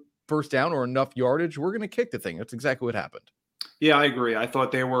get the first down or enough yardage, we're going to kick the thing. That's exactly what happened. Yeah, I agree. I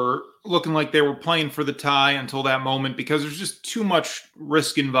thought they were looking like they were playing for the tie until that moment, because there's just too much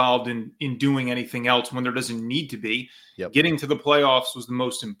risk involved in doing anything else when there doesn't need to be. Yep. Getting to the playoffs was the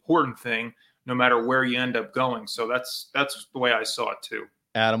most important thing, no matter where you end up going. So that's the way I saw it too.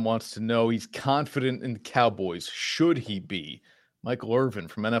 Adam wants to know, he's confident in the Cowboys. Should he be? Michael Irvin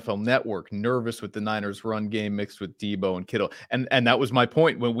from NFL Network, nervous with the Niners run game mixed with Debo and Kittle. And that was my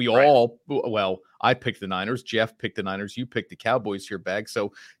point when we I picked the Niners, Jeff picked the Niners, you picked the Cowboys here, Bag.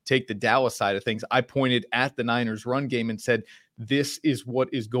 So take the Dallas side of things. I pointed at the Niners run game and said, this is what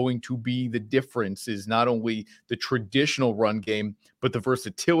is going to be the difference, is not only the traditional run game, but the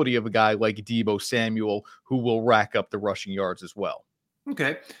versatility of a guy like Debo Samuel, who will rack up the rushing yards as well.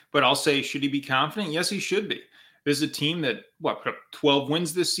 Okay. But I'll say, should he be confident? Yes, he should be. This is a team that, put up 12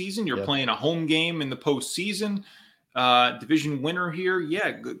 wins this season. You're playing a home game in the postseason. Division winner here.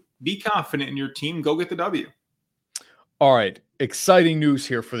 Yeah, be confident in your team. Go get the W. All right. Exciting news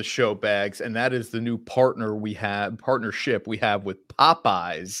here for the show, Bags, and that is the new partnership we have with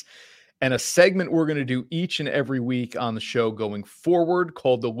Popeyes, and a segment we're going to do each and every week on the show going forward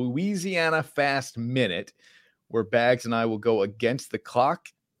called the Louisiana Fast Minute, where Bags and I will go against the clock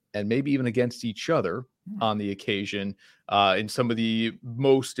and maybe even against each other on the occasion in some of the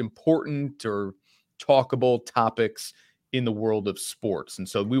most important or talkable topics in the world of sports. And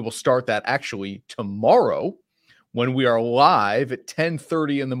so we will start that actually tomorrow when we are live at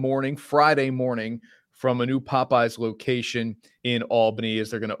 10:30 in the morning, Friday morning, from a new Popeyes location in Albany, as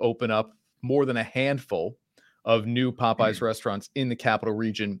they're going to open up more than a handful of new Popeyes restaurants in the capital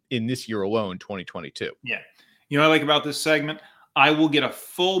region in this year alone, 2022. Yeah. You know what I like about this segment? I will get a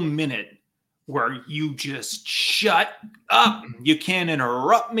full minute where you just shut up. You can't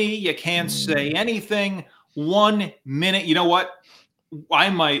interrupt me. You can't say anything. 1 minute. You know what? I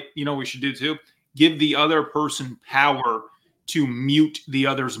might, we should do too. Give the other person power to mute the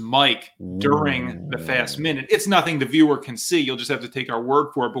other's mic during the fast minute. It's nothing the viewer can see. You'll just have to take our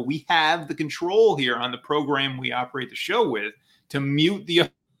word for it. But we have the control here on the program we operate the show with to mute the.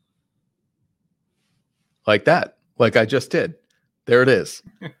 Like that. Like I just did. There it is.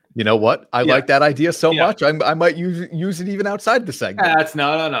 You know what? I like that idea so much. I might use it even outside the segment. That's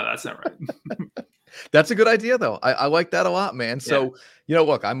not right. That's a good idea, though. I like that a lot, man. So,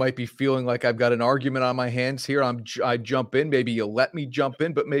 look, I might be feeling like I've got an argument on my hands here. I jump in. Maybe you let me jump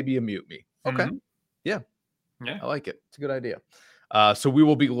in, but maybe you mute me. Okay. Mm-hmm. Yeah. I like it. It's a good idea. So we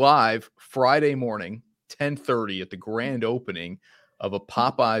will be live Friday morning, 10:30 at the grand opening of a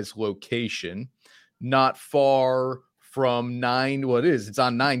Popeyes location, not far from it's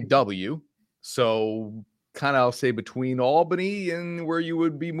on 9W. So kind of, I'll say, between Albany and where you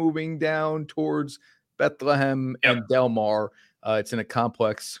would be moving down towards Bethlehem and Del Mar. It's in a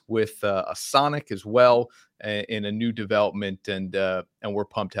complex with a Sonic as well, in a new development, and we're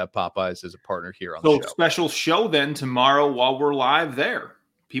pumped to have Popeyes as a partner here on the show. Special show then tomorrow while we're live there.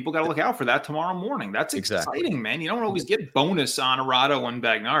 People got to look out for that tomorrow morning. That's exciting, man. You don't always get bonus Onorato and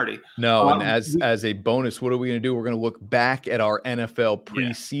Bagnardi. No, and as a bonus, what are we going to do? We're going to look back at our NFL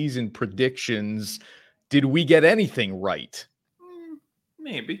preseason predictions. Did we get anything right?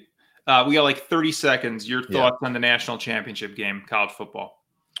 Maybe. We got like 30 seconds. Your thoughts on the national championship game, college football?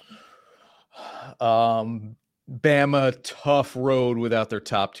 Bama, tough road without their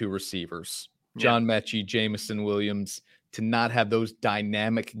top two receivers. John Mechie, Jamison Williams. To not have those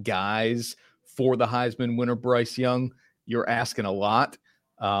dynamic guys for the Heisman winner, Bryce Young, you're asking a lot.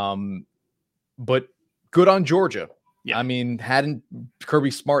 But good on Georgia. Yeah. I mean,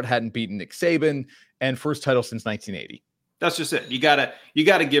 Kirby Smart hadn't beaten Nick Saban, and first title since 1980. That's just it. You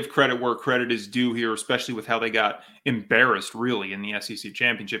gotta give credit where credit is due here, especially with how they got embarrassed really in the SEC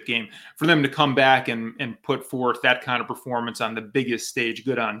championship game. For them to come back and put forth that kind of performance on the biggest stage,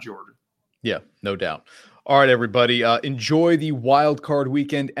 good on Georgia. Yeah, no doubt. All right, everybody. Enjoy the wild card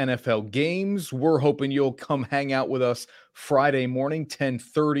weekend NFL games. We're hoping you'll come hang out with us Friday morning,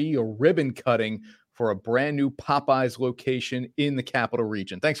 10:30, a ribbon cutting for a brand new Popeyes location in the capital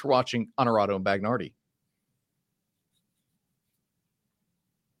region. Thanks for watching Onorato and Bagnardi.